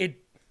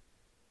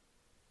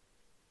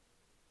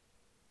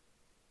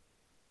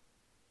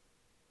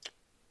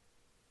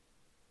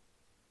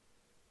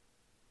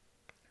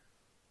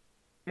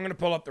going to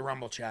pull up the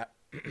Rumble chat.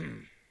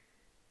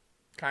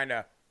 Kind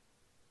of.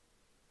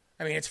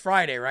 I mean, it's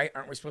Friday, right?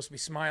 Aren't we supposed to be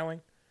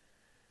smiling?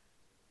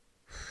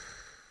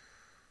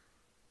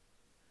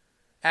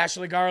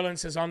 Ashley Garland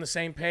says, on the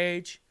same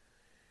page.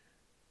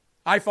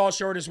 I fall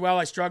short as well.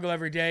 I struggle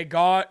every day.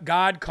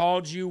 God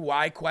called you.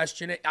 Why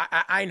question it?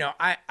 I know.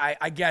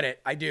 I get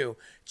it. I do.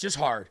 It's just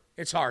hard.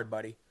 It's hard,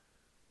 buddy.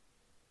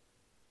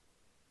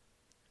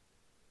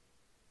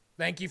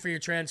 Thank you for your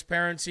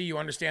transparency. You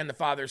understand the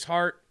Father's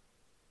heart.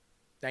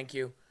 Thank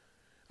you.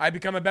 I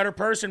become a better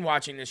person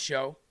watching this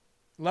show.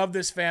 Love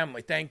this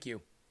family. Thank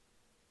you.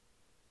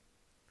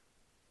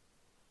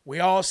 We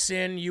all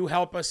sin. You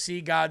help us see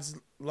God's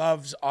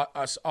loves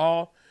us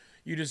all.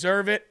 You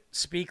deserve it.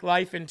 Speak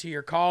life into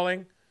your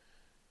calling.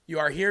 You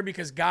are here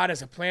because God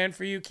has a plan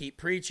for you. Keep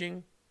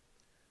preaching.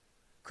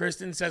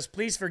 Kristen says,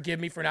 please forgive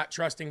me for not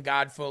trusting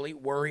God fully.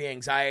 Worry,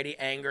 anxiety,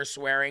 anger,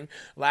 swearing,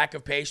 lack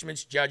of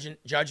patience,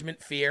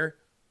 judgment, fear.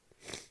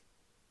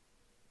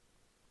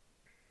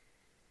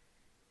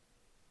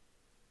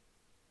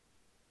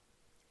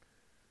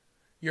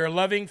 Your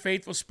loving,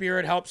 faithful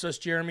spirit helps us,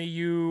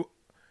 Jeremy.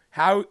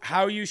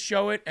 How you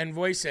show it and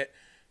voice it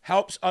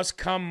helps us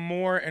come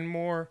more and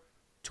more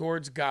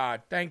towards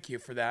God. Thank you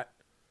for that.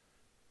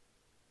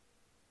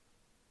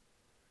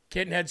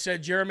 Kittenhead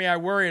said, Jeremy, I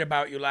worried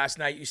about you last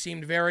night. You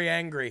seemed very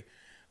angry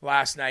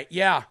last night.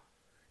 Yeah.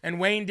 And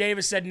Wayne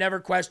Davis said, never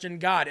question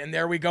God. And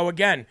there we go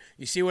again.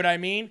 You see what I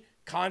mean?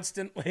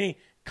 Constantly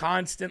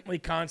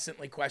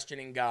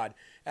questioning God.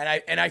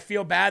 And I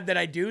feel bad that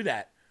I do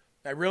that.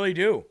 I really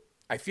do.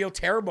 I feel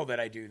terrible that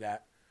I do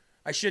that.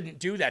 I shouldn't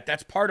do that.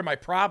 That's part of my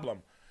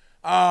problem.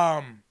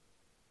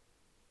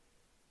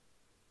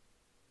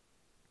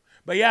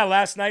 But yeah,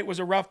 last night was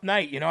a rough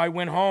night. You know, I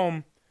went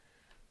home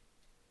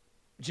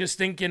just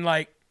thinking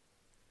like,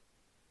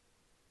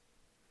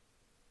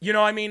 you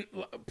know, I mean,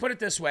 put it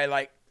this way,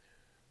 like,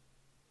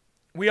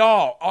 we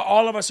all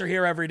of us are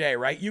here every day,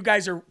 right? You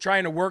guys are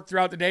trying to work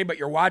throughout the day, but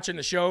you're watching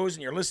the shows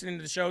and you're listening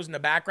to the shows in the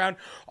background.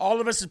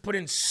 All of us have put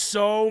in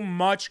so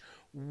much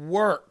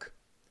work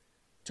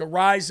to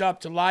rise up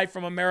to Live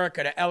from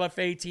America, to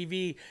LFA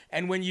TV.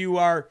 And when you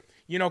are,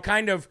 you know,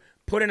 kind of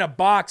put in a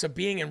box of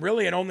being in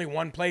really in only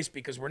one place,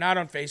 because we're not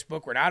on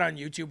Facebook, we're not on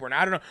YouTube,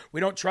 we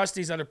don't trust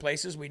these other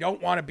places, we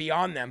don't want to be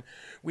on them.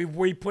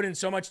 We put in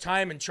so much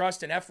time and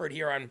trust and effort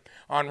here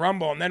on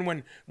Rumble, and then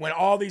when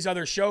all these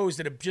other shows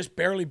that have just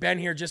barely been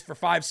here just for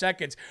 5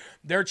 seconds,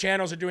 their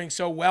channels are doing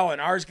so well and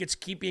ours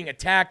keep being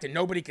attacked and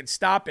nobody can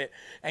stop it,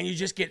 and you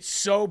just get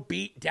so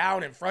beat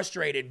down and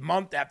frustrated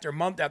month after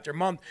month after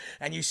month,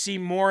 and you see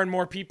more and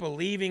more people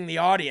leaving the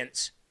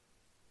audience.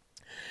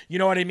 You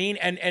know what I mean?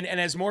 And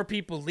as more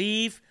people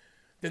leave,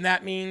 then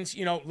that means,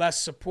 you know,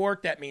 less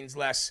support. That means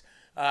less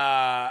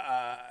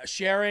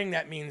sharing.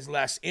 That means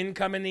less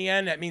income in the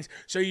end. That means,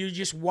 so you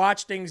just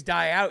watch things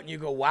die out and you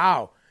go,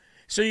 wow.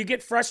 So you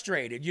get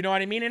frustrated. You know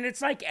what I mean? And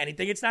it's like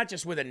anything. It's not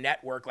just with a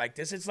network like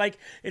this. It's like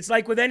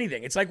with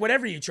anything. It's like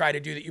whatever you try to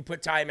do that you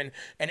put time and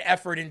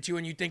effort into,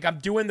 and you think I'm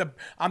doing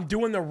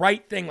the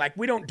right thing. Like,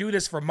 we don't do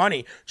this for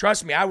money.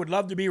 Trust me, I would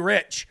love to be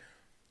rich,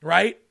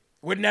 right?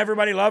 Wouldn't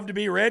everybody love to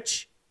be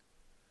rich?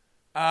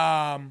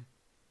 Bad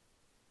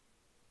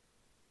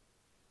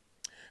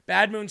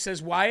Moon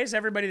says, why is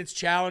everybody that's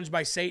challenged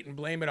by Satan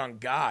blame it on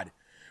God?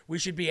 We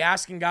should be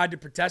asking God to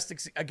protest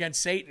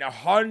against Satan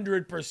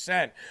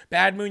 100%.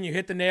 Bad Moon, you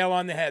hit the nail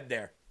on the head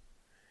there.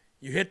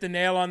 You hit the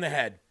nail on the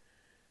head.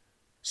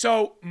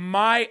 So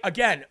my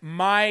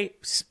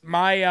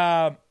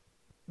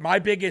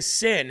biggest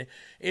sin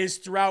is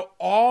throughout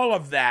all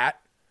of that,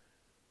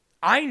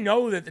 I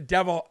know that the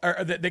devil,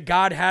 or that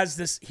God has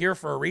this here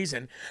for a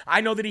reason.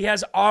 I know that he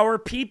has our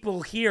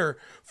people here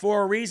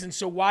for a reason.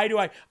 So why do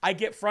I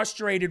get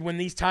frustrated when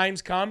these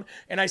times come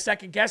and I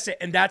second guess it,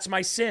 and that's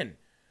my sin.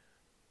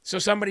 So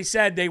somebody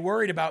said they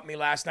worried about me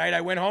last night.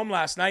 I went home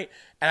last night,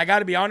 and I got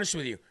to be honest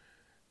with you.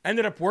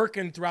 Ended up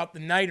working throughout the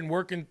night and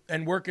working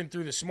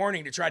through this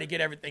morning to try to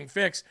get everything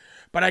fixed.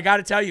 But I got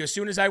to tell you, as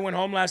soon as I went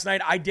home last night,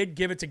 I did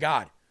give it to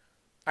God.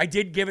 I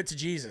did give it to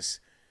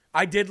Jesus.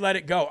 I did let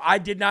it go. I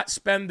did not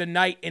spend the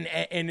night in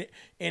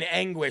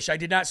anguish. I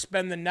did not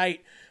spend the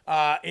night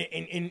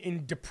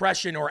in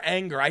depression or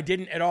anger. I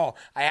didn't at all.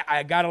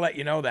 I got to let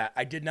you know that.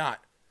 I did not.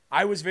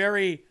 I was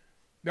very,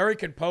 very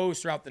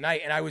composed throughout the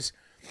night, and I was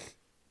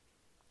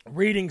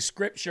reading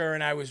scripture,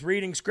 and I was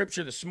reading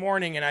scripture this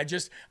morning, and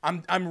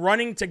I'm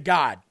running to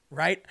God,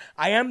 right?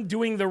 I am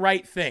doing the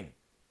right thing.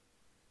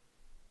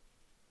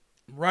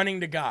 I'm running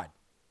to God.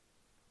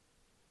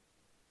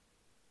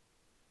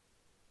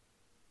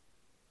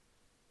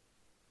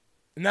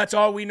 And that's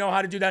all we know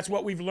how to do. That's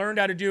what we've learned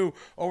how to do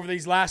over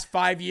these last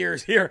 5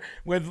 years here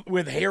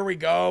with Here We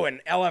Go and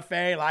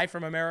LFA, Live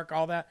from America,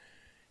 all that.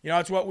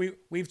 It's what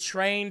we've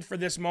trained for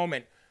this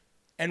moment.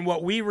 And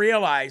what we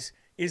realize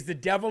is the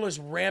devil is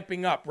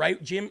ramping up,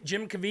 right? Jim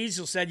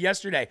Caviezel said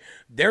yesterday,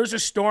 there's a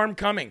storm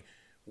coming.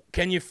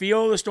 Can you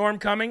feel the storm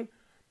coming?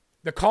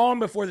 The calm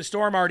before the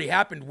storm already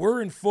happened.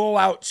 We're in full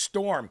out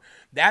storm.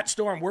 That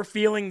storm, we're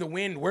feeling the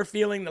wind. We're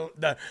feeling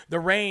the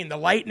rain, the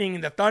lightning,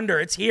 and the thunder.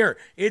 It's here.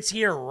 It's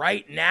here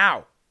right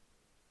now.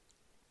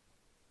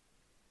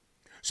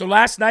 So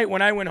last night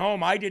when I went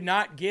home, I did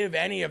not give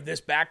any of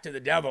this back to the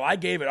devil. I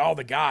gave it all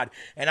to God.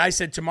 And I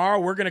said, tomorrow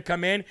we're going to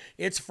come in.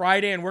 It's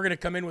Friday, and we're going to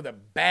come in with a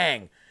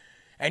bang.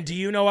 And do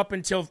you know, up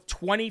until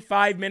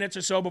 25 minutes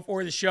or so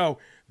before the show,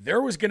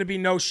 there was going to be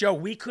no show.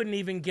 We couldn't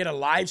even get a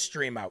live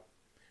stream out.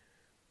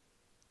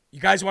 You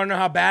guys want to know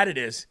how bad it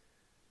is?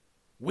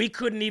 We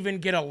couldn't even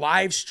get a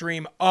live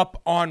stream up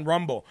on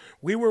Rumble.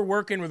 We were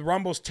working with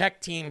Rumble's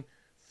tech team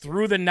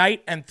through the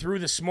night and through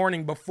this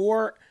morning,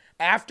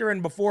 after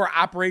and before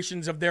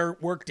operations of their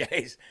work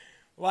days.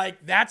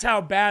 Like, that's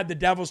how bad the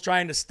devil's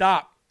trying to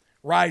stop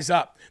Rise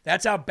Up.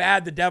 That's how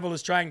bad the devil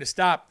is trying to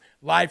stop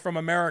Live from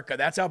America.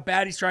 That's how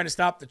bad he's trying to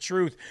stop the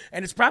truth.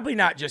 And it's probably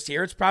not just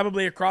here. It's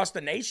probably across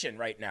the nation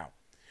right now.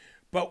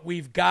 But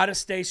we've got to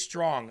stay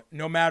strong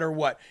no matter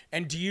what.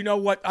 And do you know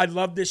what I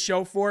love this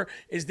show for?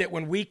 Is that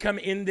when we come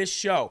in this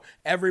show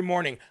every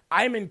morning,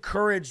 I'm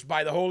encouraged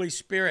by the Holy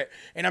Spirit.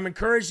 And I'm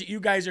encouraged that you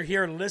guys are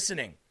here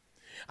listening.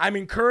 I'm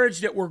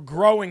encouraged that we're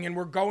growing and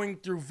we're going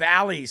through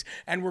valleys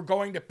and we're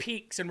going to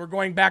peaks and we're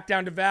going back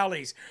down to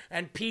valleys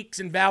and peaks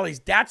and valleys.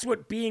 That's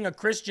what being a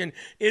Christian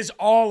is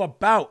all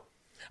about.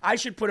 I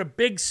should put a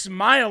big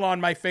smile on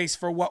my face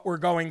for what we're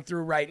going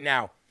through right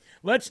now.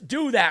 Let's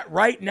do that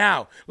right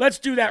now. Let's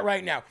do that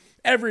right now.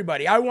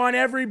 Everybody, I want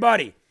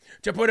everybody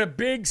to put a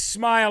big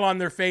smile on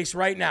their face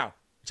right now.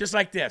 Just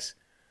like this.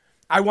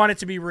 I want it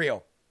to be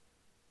real.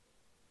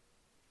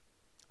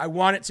 I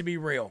want it to be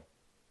real.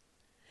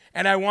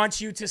 And I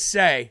want you to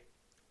say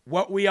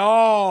what we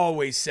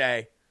always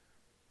say,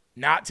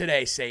 not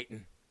today,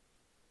 Satan.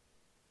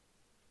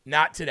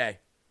 Not today.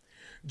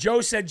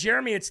 Joe said,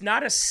 Jeremy, it's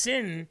not a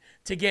sin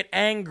to get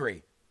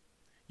angry.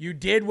 You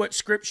did what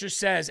Scripture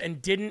says and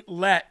didn't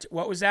let,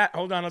 what was that?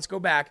 Hold on, let's go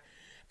back.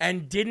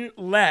 And didn't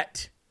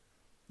let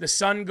the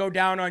sun go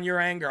down on your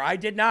anger. I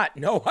did not.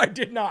 No, I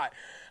did not.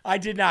 I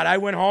did not. I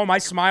went home. I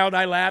smiled.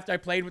 I laughed. I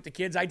played with the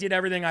kids. I did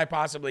everything I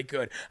possibly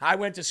could. I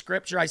went to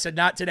Scripture. I said,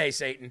 not today,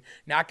 Satan.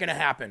 Not going to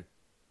happen.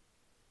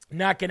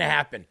 Not going to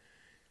happen.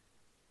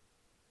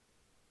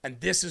 And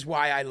this is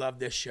why I love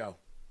this show.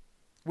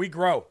 We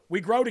grow.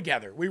 We grow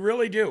together. We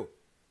really do.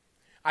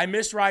 I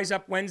missed Rise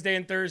Up Wednesday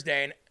and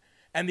Thursday,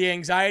 and the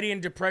anxiety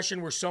and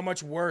depression were so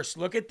much worse.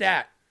 Look at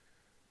that.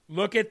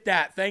 Look at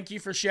that. Thank you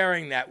for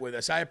sharing that with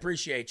us. I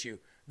appreciate you,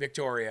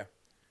 Victoria.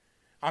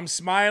 I'm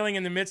smiling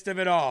in the midst of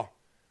it all.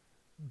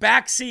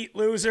 Backseat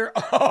loser.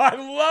 Oh, I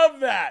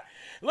love that.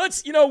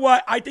 You know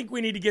what? I think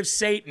we need to give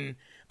Satan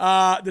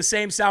the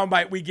same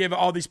soundbite we give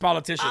all these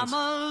politicians. I'm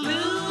a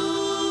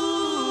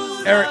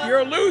loser. Eric, you're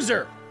a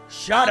loser.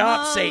 Shut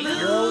up, Satan.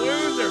 You're a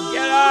loser.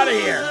 Get out of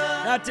here.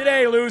 Not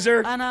today,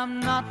 loser. And I'm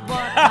not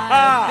what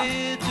I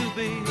appear to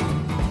be.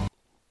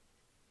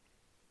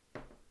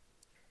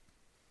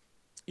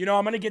 You know,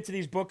 I'm going to get to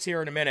these books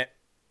here in a minute.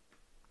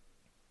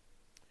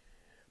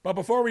 But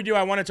before we do,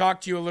 I want to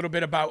talk to you a little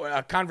bit about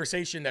a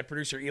conversation that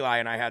producer Eli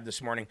and I had this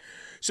morning.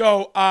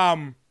 So,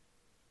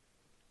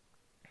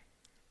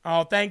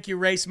 thank you,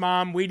 Race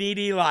Mom. We need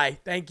Eli.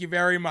 Thank you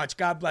very much.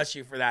 God bless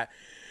you for that.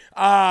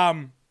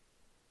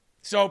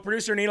 So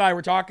producer and Eli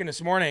were talking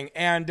this morning,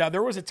 and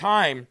there was a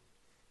time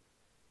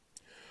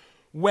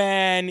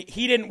when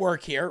he didn't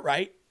work here,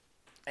 right?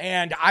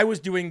 And I was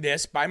doing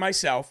this by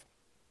myself.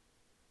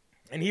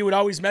 And he would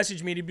always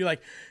message me to be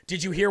like,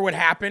 did you hear what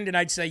happened? And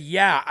I'd say,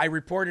 yeah, I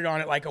reported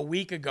on it like a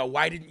week ago.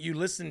 Why didn't you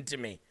listen to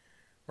me?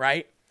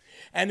 Right?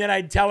 And then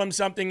I'd tell him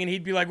something and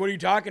he'd be like, what are you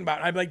talking about?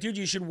 And I'd be like, dude,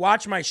 you should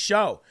watch my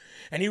show.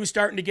 And he was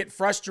starting to get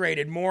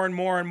frustrated more and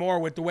more and more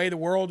with the way the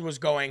world was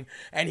going.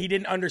 And he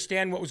didn't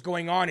understand what was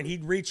going on. And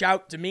he'd reach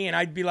out to me and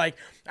I'd be like,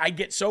 I'd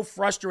get so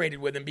frustrated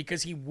with him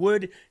because he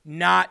would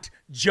not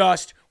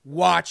just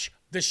watch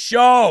the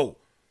show.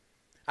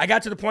 I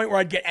got to the point where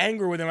I'd get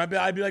angry with him.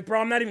 I'd be like, bro,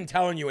 I'm not even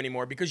telling you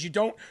anymore because you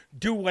don't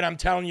do what I'm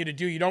telling you to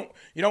do. You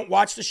don't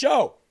watch the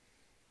show.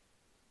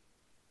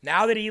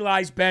 Now that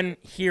Eli's been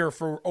here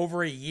for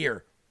over a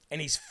year and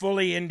he's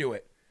fully into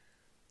it,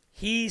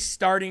 he's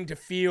starting to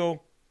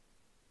feel,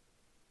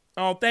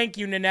 oh, thank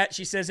you, Nanette.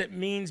 She says it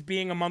means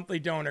being a monthly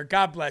donor.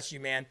 God bless you,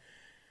 man.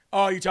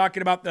 Oh, you're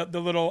talking about the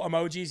little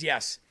emojis?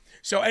 Yes.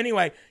 So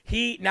anyway,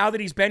 now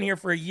that he's been here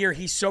for a year,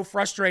 he's so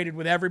frustrated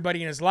with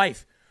everybody in his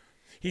life.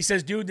 He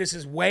says, dude, this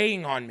is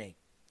weighing on me.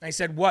 I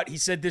said, what? He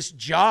said, this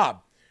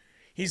job.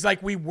 He's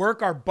like, we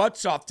work our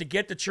butts off to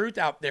get the truth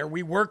out there.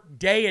 We work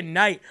day and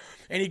night.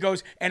 And he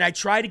goes, and I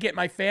try to get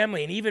my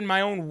family and even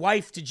my own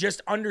wife to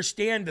just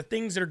understand the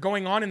things that are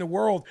going on in the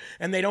world.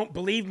 And they don't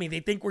believe me. They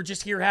think we're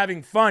just here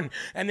having fun.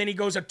 And then he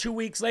goes, 2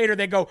 weeks later,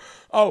 they go,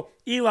 oh,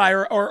 Eli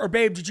or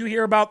babe, did you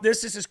hear about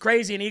this? This is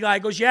crazy. And Eli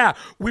goes, yeah,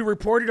 we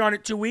reported on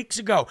it 2 weeks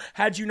ago.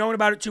 Had you known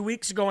about it 2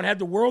 weeks ago and had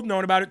the world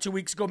known about it 2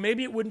 weeks ago,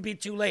 maybe it wouldn't be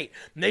too late.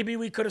 Maybe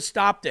we could have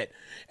stopped it.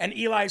 And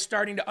Eli is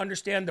starting to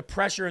understand the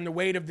pressure and the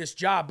weight of this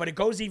job, but it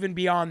goes even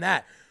beyond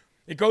that.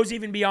 It goes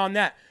even beyond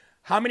that.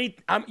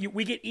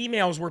 We get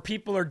emails where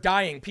people are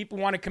dying. People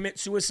want to commit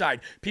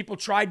suicide. People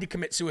tried to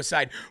commit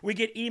suicide. We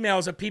get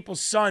emails of people's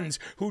sons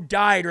who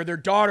died or their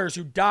daughters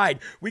who died.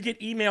 We get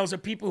emails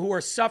of people who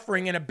are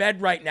suffering in a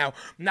bed right now,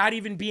 not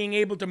even being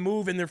able to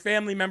move, and their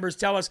family members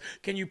tell us,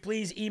 can you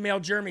please email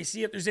Jeremy,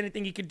 see if there's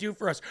anything he can do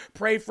for us,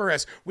 pray for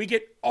us. We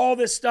get all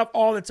this stuff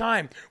all the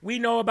time. We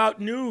know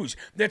about news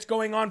that's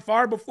going on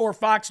far before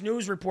Fox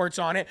News reports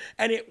on it,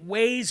 and it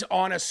weighs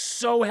on us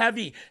so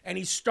heavy, and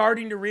he's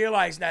starting to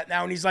realize that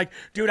now, and he's like,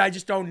 dude, I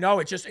just don't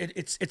know.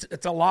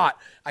 It's a lot.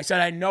 I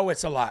said, I know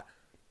it's a lot.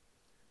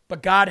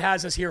 But God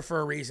has us here for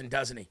a reason,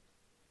 doesn't he?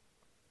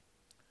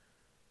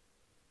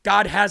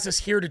 God has us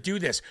here to do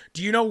this.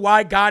 Do you know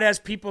why God has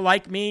people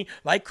like me,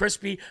 like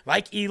Crispy,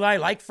 like Eli,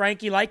 like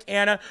Frankie, like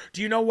Anna?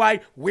 Do you know why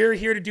we're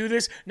here to do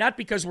this? Not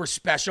because we're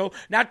special,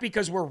 not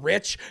because we're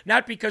rich,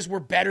 not because we're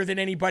better than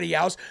anybody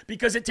else,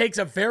 because it takes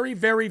a very,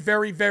 very,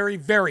 very, very,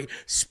 very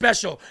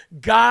special,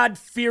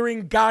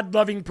 God-fearing,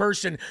 God-loving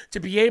person to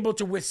be able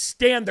to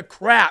withstand the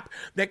crap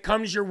that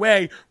comes your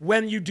way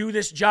when you do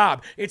this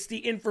job. It's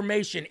the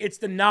information, it's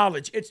the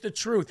knowledge, it's the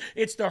truth,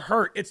 it's the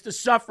hurt, it's the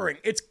suffering,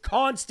 it's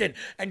constant.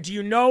 And do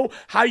you know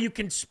how you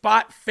can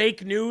spot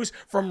fake news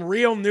from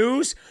real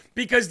news?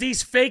 Because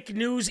these fake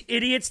news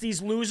idiots, these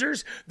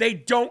losers, they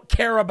don't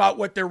care about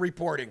what they're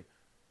reporting.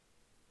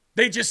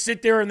 They just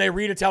sit there and they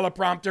read a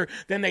teleprompter,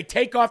 then they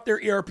take off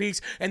their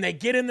earpiece and they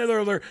get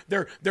into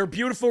their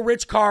beautiful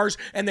rich cars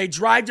and they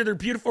drive to their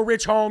beautiful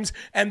rich homes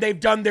and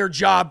they've done their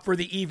job for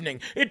the evening.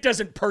 It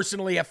doesn't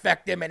personally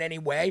affect them in any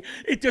way.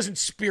 It doesn't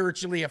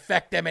spiritually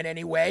affect them in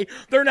any way.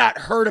 They're not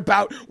hurt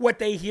about what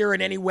they hear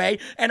in any way.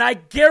 And I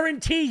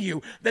guarantee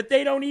you that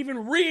they don't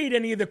even read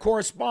any of the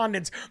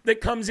correspondence that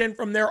comes in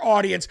from their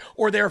audience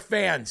or their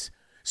fans.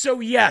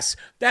 So yes,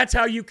 that's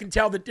how you can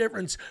tell the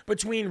difference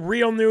between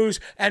real news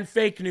and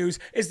fake news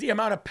is the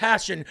amount of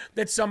passion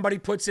that somebody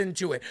puts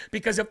into it.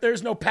 Because if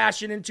there's no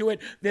passion into it,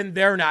 then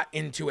they're not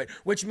into it,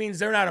 which means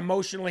they're not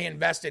emotionally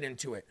invested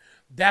into it.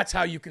 That's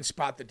how you can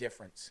spot the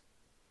difference.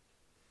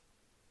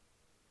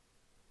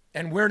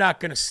 And we're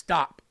not going to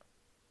stop.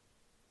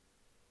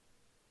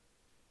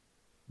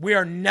 We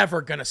are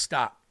never going to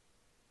stop.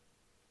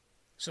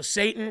 So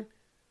Satan,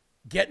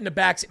 get in the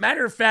backseat.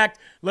 Matter of fact,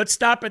 let's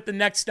stop at the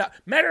next stop.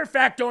 Matter of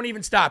fact, don't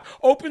even stop.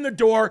 Open the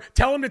door,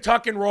 tell him to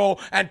tuck and roll,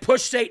 and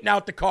push Satan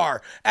out the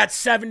car at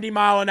 70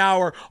 mile an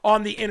hour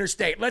on the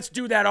interstate. Let's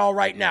do that all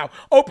right now.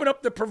 Open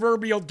up the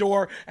proverbial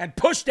door and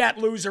push that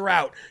loser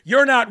out.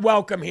 You're not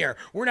welcome here.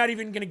 We're not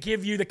even going to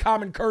give you the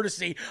common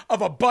courtesy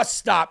of a bus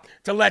stop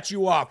to let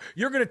you off.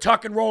 You're going to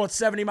tuck and roll at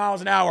 70 miles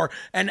an hour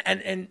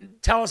and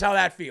tell us how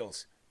that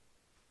feels.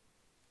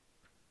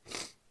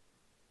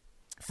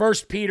 1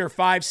 Peter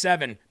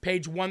 5:7,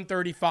 page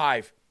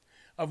 135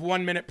 of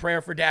 1 Minute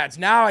Prayer for Dads.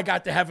 Now I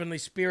got the Heavenly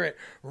Spirit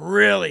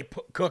really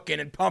cooking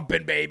and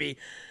pumping, baby.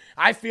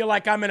 I feel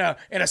like I'm in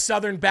a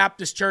Southern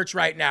Baptist church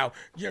right now,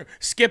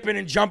 skipping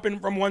and jumping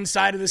from one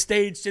side of the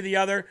stage to the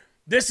other.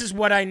 This is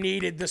what I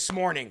needed this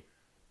morning.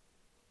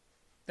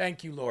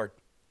 Thank you, Lord.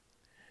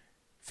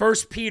 1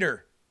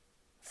 Peter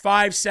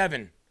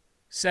 5:7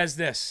 says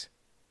this: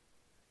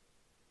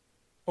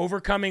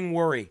 overcoming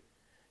worry,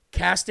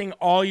 casting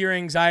all your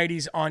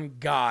anxieties on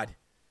God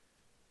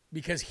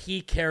because he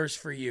cares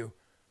for you.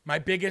 My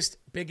biggest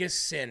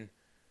sin.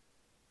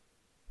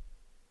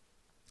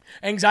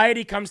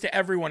 Anxiety comes to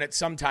everyone at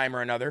some time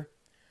or another.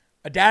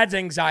 A dad's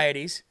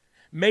anxieties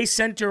may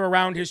center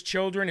around his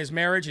children, his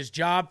marriage, his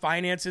job,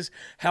 finances,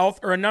 health,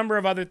 or a number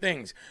of other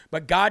things.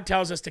 But God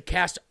tells us to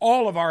cast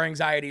all of our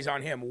anxieties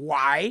on him.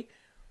 Why?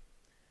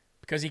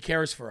 Because he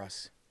cares for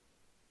us.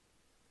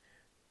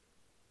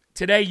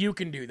 Today you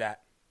can do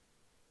that.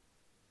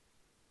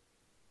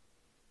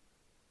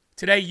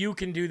 Today you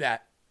can do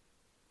that.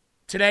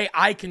 Today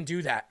I can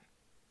do that.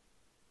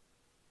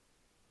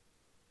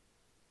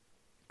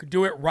 You can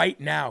do it right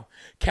now.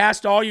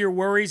 Cast all your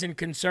worries and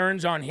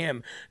concerns on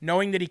him,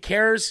 knowing that he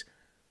cares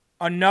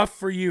enough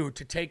for you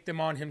to take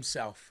them on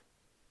himself.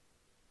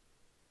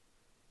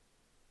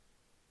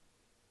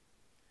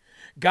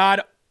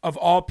 God of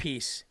all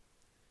peace,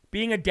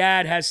 being a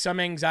dad has some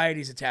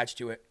anxieties attached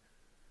to it,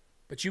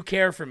 but you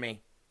care for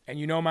me and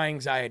you know my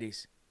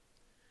anxieties.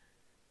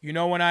 You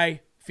know when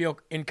I feel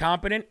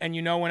incompetent, and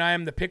you know when I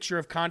am the picture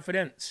of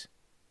confidence.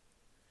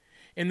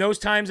 In those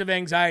times of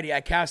anxiety, I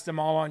cast them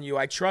all on you.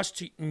 I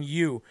trust in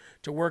you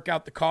to work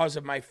out the cause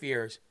of my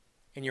fears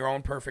in your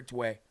own perfect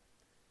way.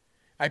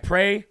 I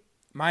pray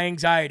my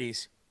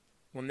anxieties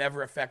will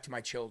never affect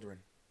my children.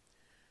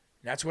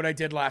 And that's what I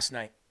did last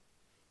night.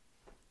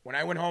 When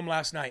I went home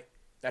last night,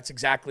 that's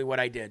exactly what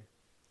I did.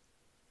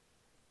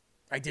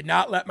 I did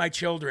not let my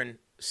children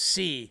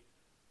see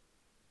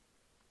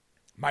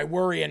my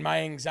worry and my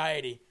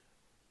anxiety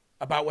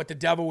about what the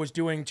devil was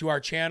doing to our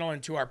channel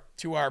and to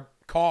our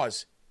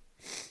cause.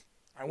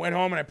 I went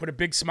home and I put a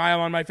big smile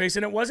on my face,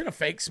 and it wasn't a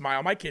fake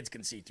smile. My kids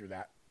can see through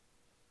that.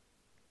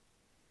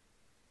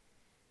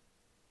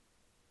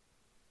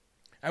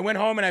 I went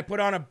home and I put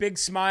on a big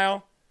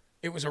smile.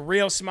 It was a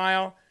real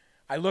smile.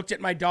 I looked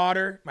at my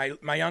daughter,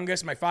 my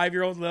youngest, my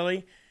 5-year-old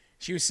Lily.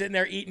 She was sitting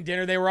there eating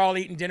dinner. They were all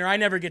eating dinner. I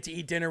never get to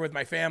eat dinner with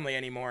my family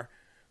anymore,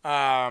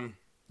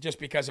 just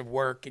because of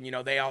work. And,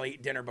 they all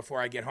eat dinner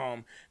before I get home.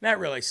 And that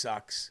really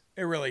sucks.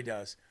 It really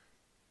does.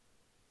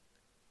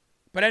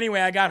 But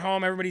anyway, I got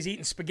home. Everybody's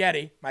eating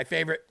spaghetti. My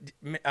favorite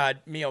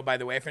meal, by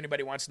the way. If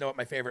anybody wants to know what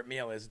my favorite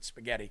meal is, it's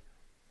spaghetti.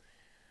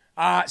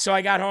 So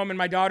I got home, and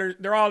my daughter,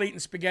 they're all eating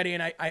spaghetti,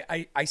 and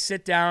I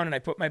sit down, and I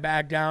put my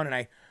bag down, and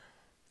I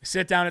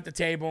sit down at the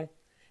table.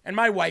 And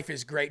my wife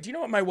is great. Do you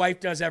know what my wife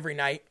does every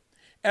night?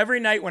 Every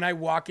night when I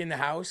walk in the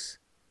house,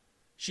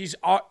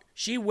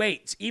 she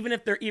waits, even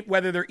if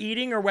whether they're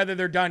eating or whether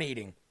they're done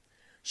eating.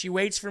 She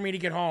waits for me to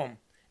get home,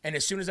 and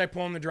as soon as I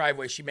pull in the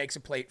driveway, she makes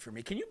a plate for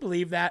me. Can you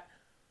believe that?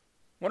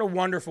 What a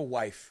wonderful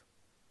wife.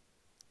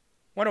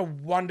 What a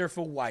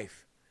wonderful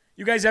wife.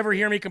 You guys ever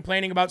hear me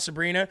complaining about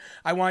Sabrina?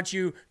 I want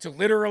you to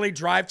literally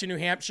drive to New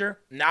Hampshire,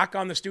 knock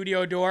on the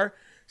studio door,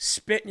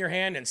 spit in your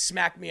hand, and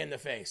smack me in the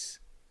face,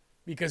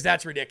 because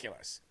that's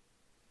ridiculous.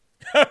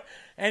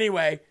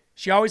 Anyway,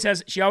 she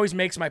always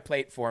makes my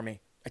plate for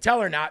me. I tell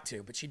her not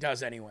to, but she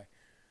does anyway.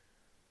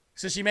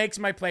 So she makes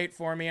my plate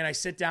for me, and I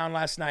sit down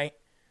last night,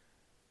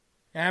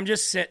 and I'm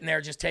just sitting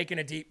there, just taking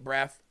a deep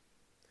breath.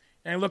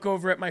 And I look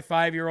over at my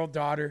 5-year-old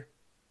daughter.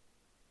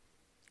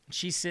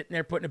 She's sitting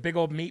there putting a big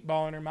old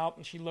meatball in her mouth,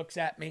 and she looks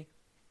at me.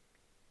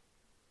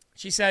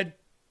 She said,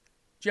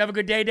 "Did you have a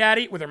good day,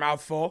 Daddy?" With her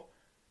mouth full.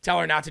 Tell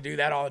her not to do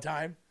that all the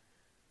time.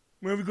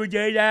 "You have a good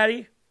day,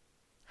 Daddy?"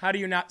 How do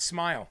you not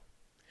smile?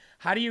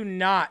 How do you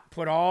not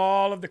put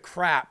all of the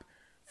crap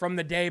from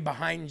the day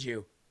behind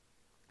you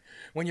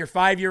when your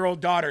 5-year-old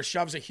daughter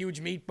shoves a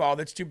huge meatball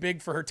that's too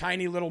big for her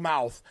tiny little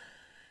mouth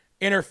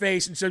in her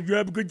face and says, "You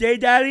have a good day,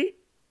 Daddy?"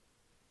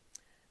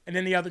 And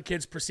then the other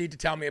kids proceed to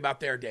tell me about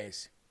their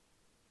days.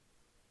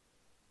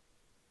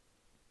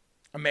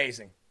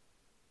 Amazing.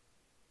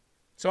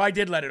 So I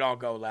did let it all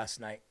go last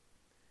night.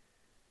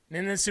 And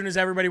then as soon as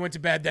everybody went to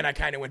bed, then I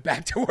kind of went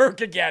back to work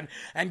again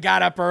and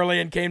got up early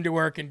and came to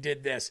work and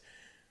did this.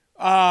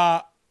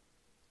 But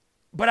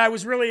I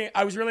was really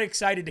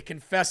excited to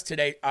confess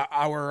today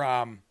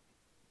our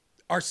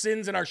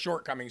sins and our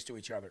shortcomings to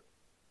each other.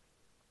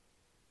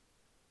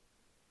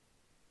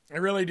 I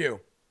really do.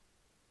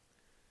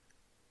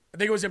 I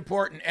think it was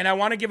important. And I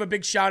want to give a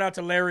big shout out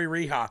to Larry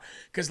Reha,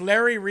 because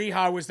Larry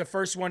Reha was the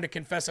first one to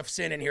confess a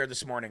sin in here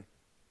this morning.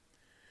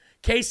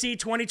 KC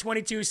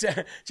 2022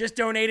 just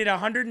donated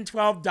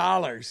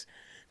 $112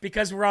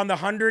 because we're on the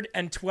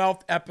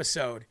 112th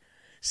episode,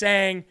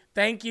 saying,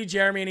 "Thank you,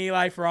 Jeremy and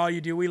Eli, for all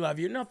you do. We love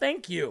you." No,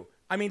 thank you.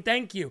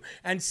 Thank you.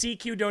 And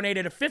CQ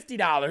donated a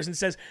 $50 and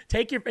says,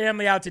 "Take your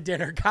family out to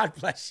dinner. God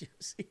bless you."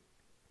 See?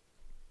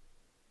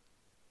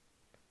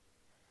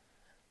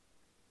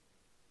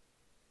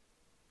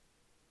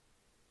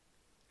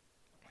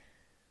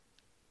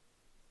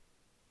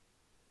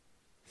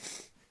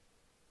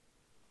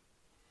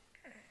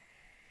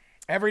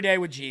 Every day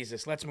with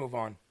Jesus. Let's move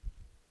on.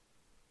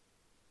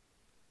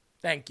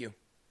 Thank you.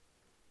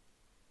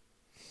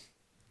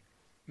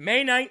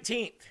 May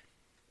 19th.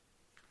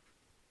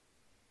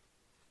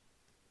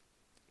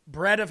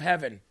 Bread of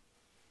Heaven.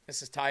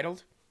 This is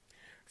titled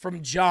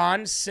from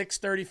John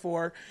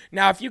 6:34.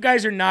 Now, if you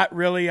guys are not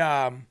really,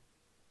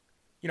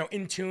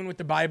 in tune with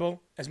the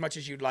Bible as much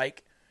as you'd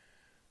like,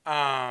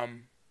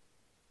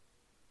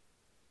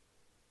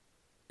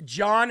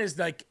 John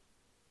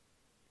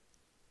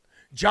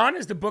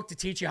is the book to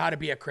teach you how to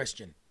be a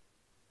Christian,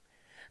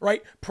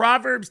 right?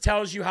 Proverbs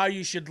tells you how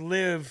you should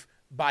live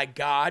by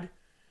God,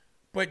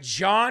 but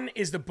John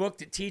is the book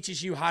that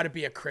teaches you how to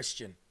be a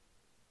Christian.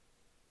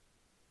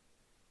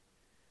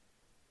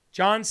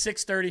 John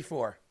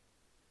 6:34.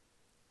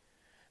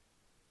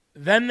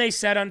 Then they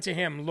said unto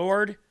him,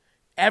 "Lord,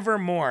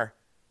 evermore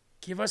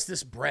give us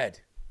this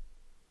bread."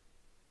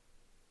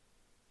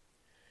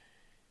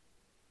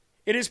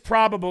 It is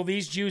probable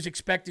these Jews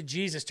expected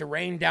Jesus to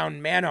rain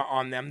down manna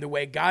on them the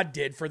way God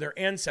did for their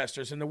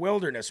ancestors in the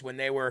wilderness when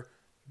they were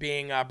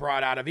being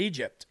brought out of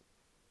Egypt.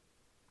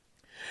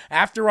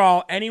 After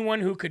all,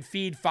 anyone who could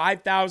feed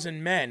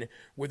 5,000 men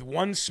with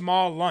one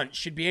small lunch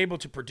should be able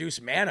to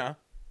produce manna.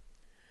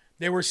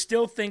 They were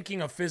still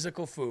thinking of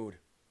physical food.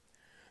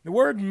 The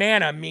word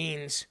manna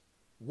means,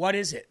 what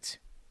is it?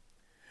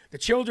 The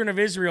children of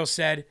Israel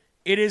said,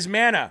 "It is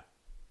manna,"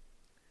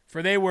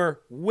 for they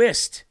were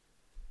wist.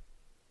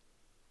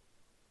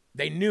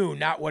 They knew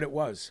not what it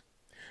was.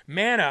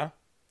 Manna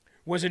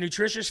was a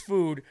nutritious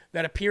food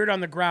that appeared on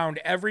the ground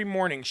every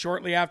morning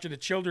shortly after the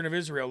children of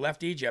Israel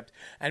left Egypt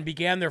and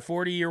began their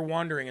 40-year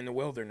wandering in the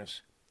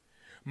wilderness.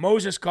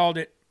 Moses called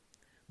it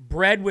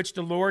bread which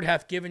the Lord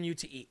hath given you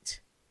to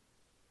eat.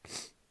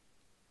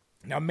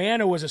 Now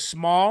manna was a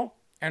small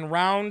and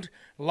round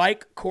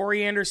like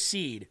coriander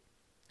seed,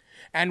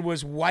 and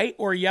was white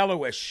or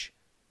yellowish,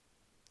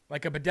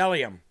 like a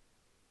bdellium.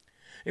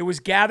 It was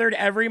gathered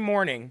every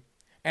morning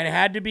and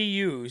had to be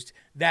used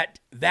that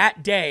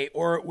day,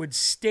 or it would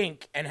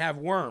stink and have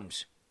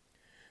worms.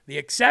 The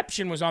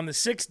exception was on the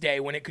 6th day,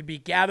 when it could be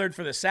gathered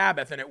for the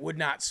Sabbath and it would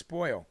not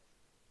spoil.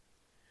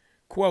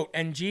 Quote,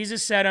 and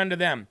Jesus said unto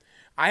them,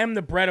 I am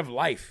the bread of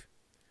life.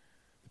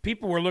 The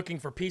people were looking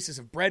for pieces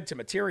of bread to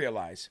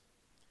materialize,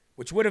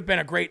 which would have been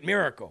a great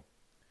miracle.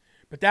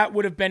 But that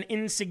would have been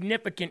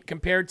insignificant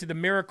compared to the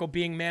miracle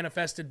being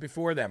manifested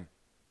before them.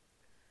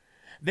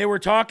 They were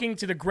talking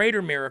to the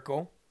greater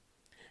miracle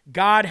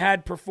God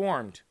had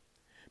performed,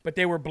 but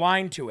they were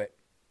blind to it.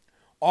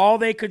 All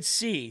they could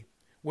see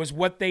was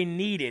what they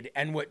needed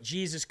and what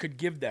Jesus could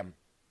give them.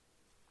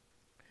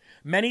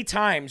 Many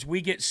times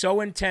we get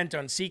so intent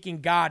on seeking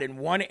God in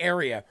one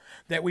area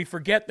that we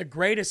forget the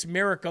greatest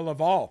miracle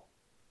of all,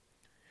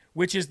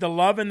 which is the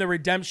love and the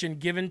redemption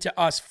given to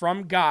us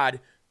from God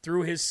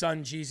through his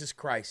Son, Jesus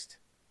Christ.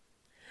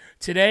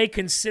 Today,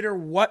 consider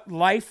what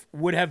life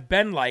would have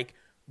been like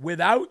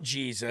without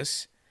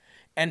Jesus,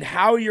 and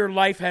how your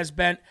life has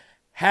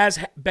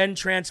been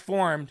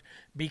transformed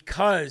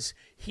because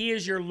he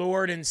is your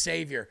Lord and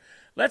Savior.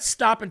 Let's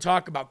stop and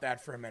talk about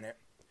that for a minute.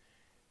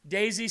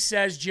 Daisy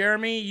says,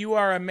 Jeremy, you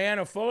are a man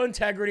of full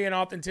integrity and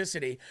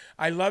authenticity.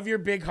 I love your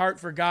big heart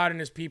for God and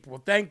his people.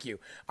 Well, thank you.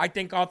 I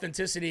think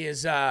authenticity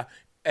is and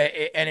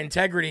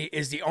integrity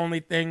is the only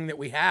thing that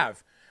we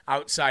have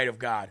outside of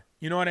God.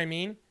 You know what I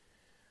mean?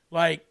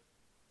 Like,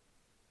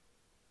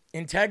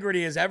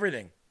 integrity is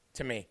everything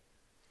to me.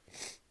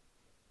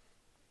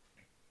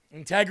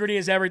 Integrity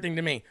is everything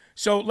to me.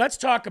 So let's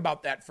talk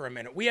about that for a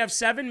minute. We have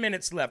 7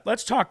 minutes left.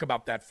 Let's talk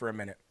about that for a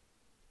minute.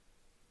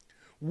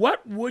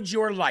 What would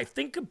your life,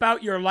 think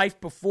about your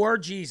life before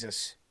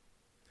Jesus.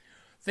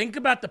 Think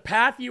about the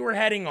path you were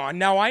heading on.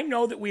 Now, I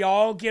know that we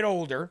all get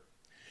older,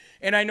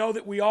 and I know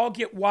that we all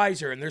get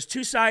wiser, and there's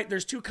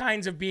two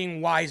kinds of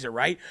being wiser,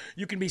 right?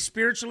 You can be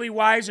spiritually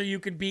wise or you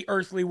can be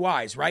earthly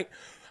wise, right?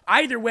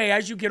 Either way,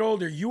 as you get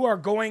older, you are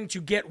going to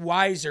get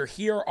wiser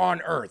here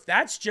on earth.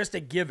 That's just a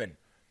given.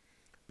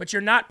 But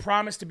you're not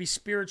promised to be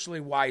spiritually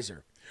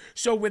wiser.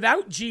 So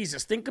without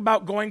Jesus, think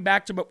about going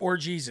back to before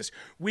Jesus.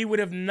 We would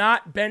have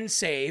not been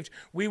saved.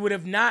 We would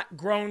have not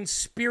grown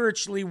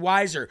spiritually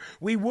wiser.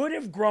 We would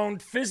have grown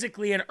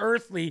physically and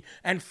earthly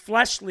and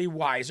fleshly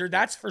wiser.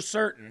 That's for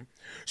certain.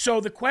 So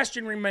the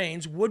question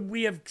remains, would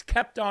we have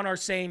kept on our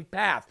same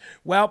path?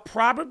 Well,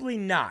 probably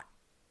not.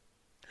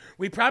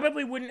 We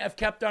probably wouldn't have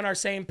kept on our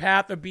same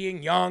path of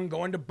being young,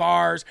 going to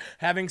bars,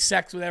 having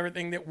sex with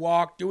everything that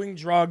walked, doing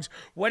drugs,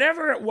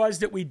 whatever it was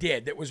that we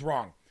did that was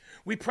wrong.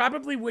 We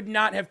probably would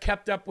not have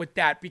kept up with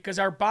that because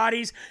our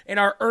bodies and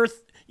our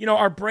earth,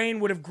 our brain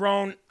would have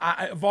grown,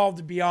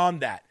 evolved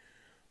beyond that.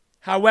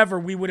 However,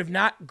 we would have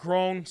not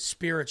grown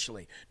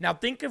spiritually. Now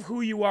think of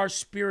who you are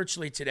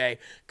spiritually today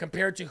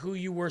compared to who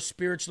you were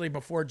spiritually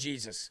before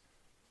Jesus.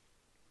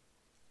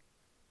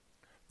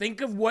 Think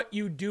of what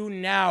you do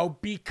now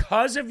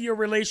because of your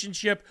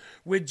relationship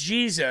with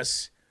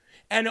Jesus,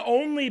 and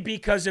only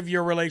because of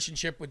your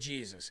relationship with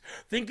Jesus.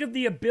 Think of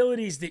the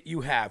abilities that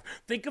you have.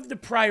 Think of the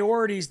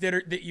priorities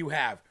that you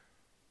have.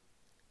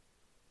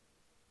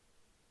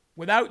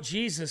 Without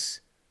Jesus,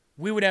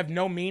 we would have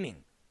no meaning.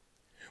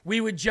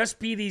 We would just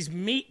be these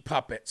meat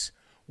puppets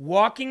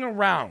walking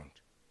around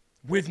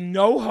with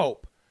no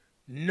hope,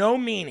 no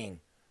meaning,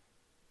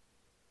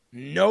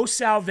 no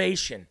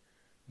salvation,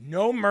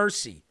 no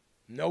mercy,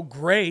 no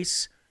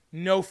grace,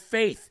 no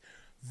faith.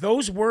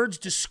 Those words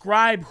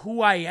describe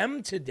who I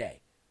am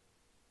today.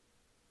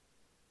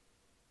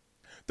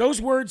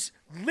 Those words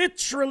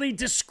literally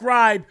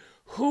describe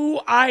who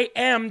I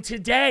am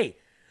today.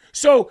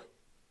 So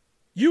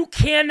you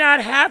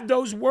cannot have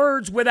those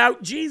words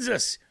without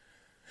Jesus,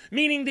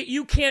 meaning that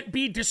you can't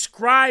be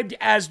described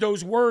as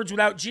those words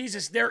without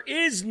Jesus. There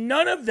is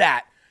none of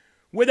that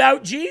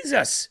without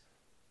Jesus.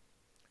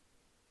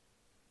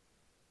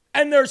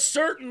 And there's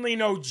certainly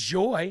no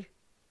joy.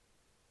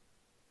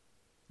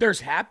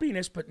 There's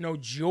happiness, but no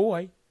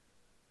joy.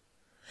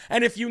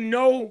 And if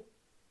you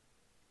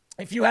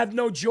have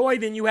no joy,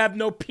 then you have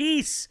no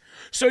peace.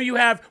 So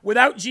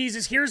without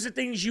Jesus, here's the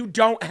things you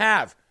don't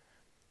have.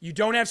 You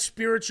don't have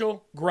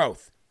spiritual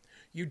growth.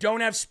 You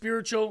don't have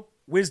spiritual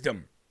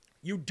wisdom.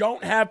 You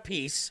don't have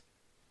peace.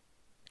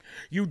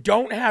 You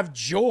don't have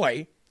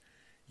joy.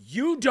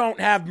 You don't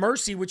have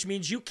mercy, which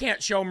means you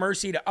can't show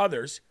mercy to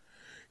others.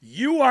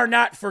 You are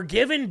not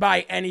forgiven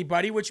by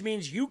anybody, which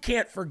means you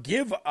can't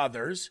forgive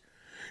others.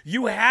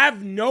 You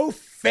have no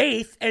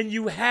faith and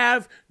you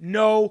have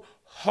no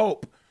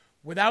hope.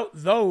 Without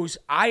those,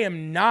 I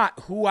am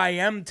not who I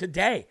am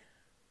today.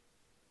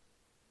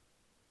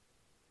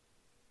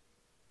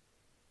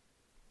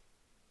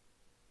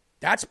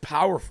 That's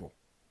powerful.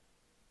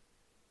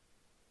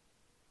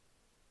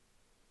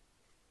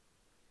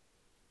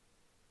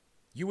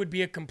 You would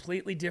be a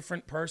completely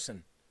different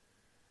person.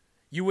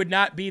 You would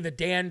not be the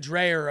Dan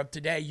Dreyer of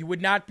today. You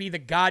would not be the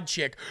God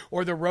Chick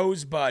or the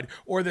Rosebud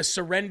or the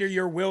Surrender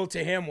Your Will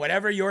to Him,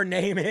 whatever your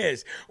name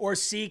is, or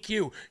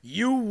CQ.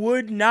 You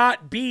would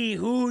not be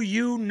who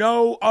you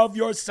know of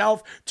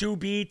yourself to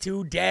be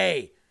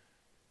today.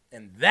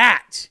 And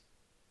that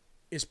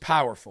is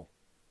powerful.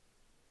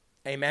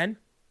 Amen?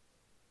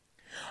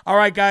 All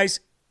right,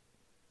 guys.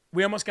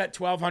 We almost got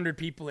 1,200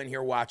 people in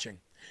here watching.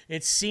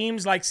 It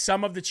seems like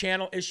some of the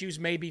channel issues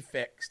may be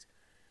fixed.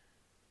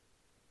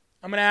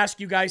 I'm going to ask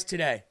you guys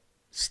today,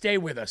 stay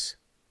with us.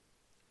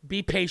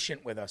 Be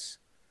patient with us.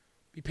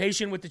 Be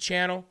patient with the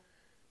channel.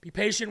 Be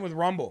patient with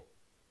Rumble.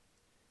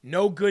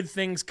 No good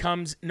thing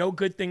comes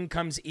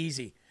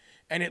easy.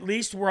 And at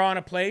least we're on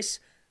a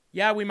place.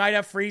 Yeah, we might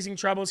have freezing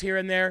troubles here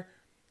and there.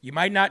 You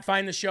might not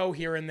find the show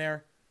here and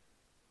there.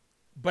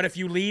 But if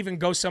you leave and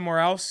go somewhere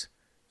else,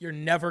 you're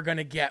never going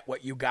to get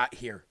what you got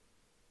here.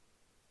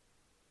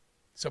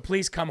 So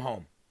please come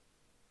home.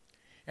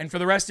 And for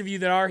the rest of you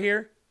that are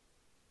here,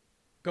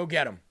 go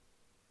get them.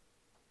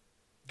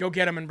 Go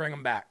get them and bring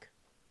them back.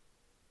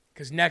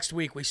 Because next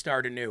week we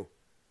start anew.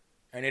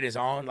 And it is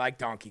on like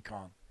Donkey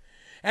Kong.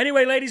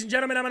 Anyway, ladies and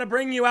gentlemen, I'm going to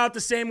bring you out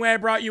the same way I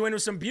brought you in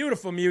with some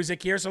beautiful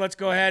music here. So let's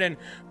go ahead and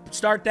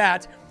start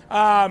that.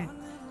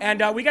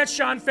 And we got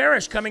Sean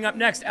Farish coming up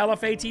next.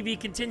 LFA TV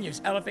continues.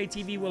 LFA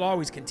TV will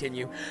always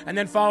continue. And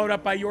then followed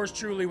up by yours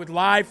truly with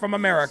Live from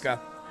America.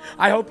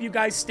 I hope you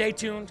guys stay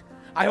tuned.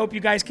 I hope you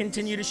guys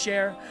continue to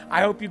share.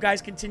 I hope you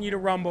guys continue to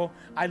rumble.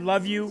 I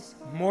love you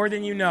more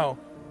than you know.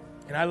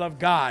 And I love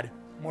God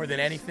more than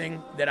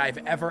anything that I've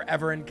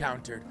ever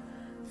encountered.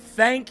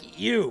 Thank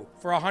you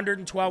for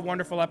 112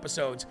 wonderful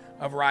episodes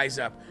of Rise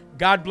Up.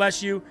 God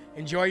bless you.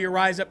 Enjoy your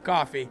Rise Up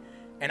coffee.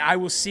 And I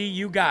will see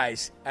you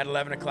guys at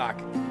 11 o'clock.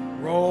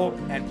 Roll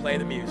and play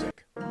the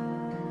music. I've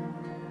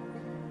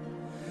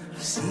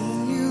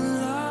seen you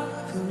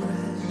love a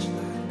wretch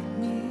like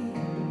me.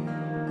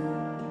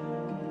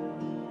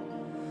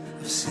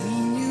 I've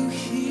seen you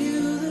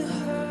heal the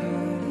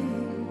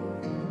hurting.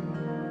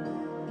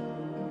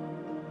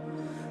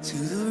 To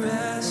the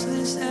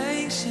restless,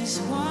 anxious,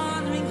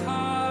 wandering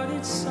heart,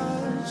 it's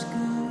such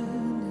good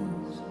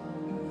news.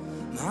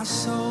 My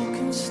soul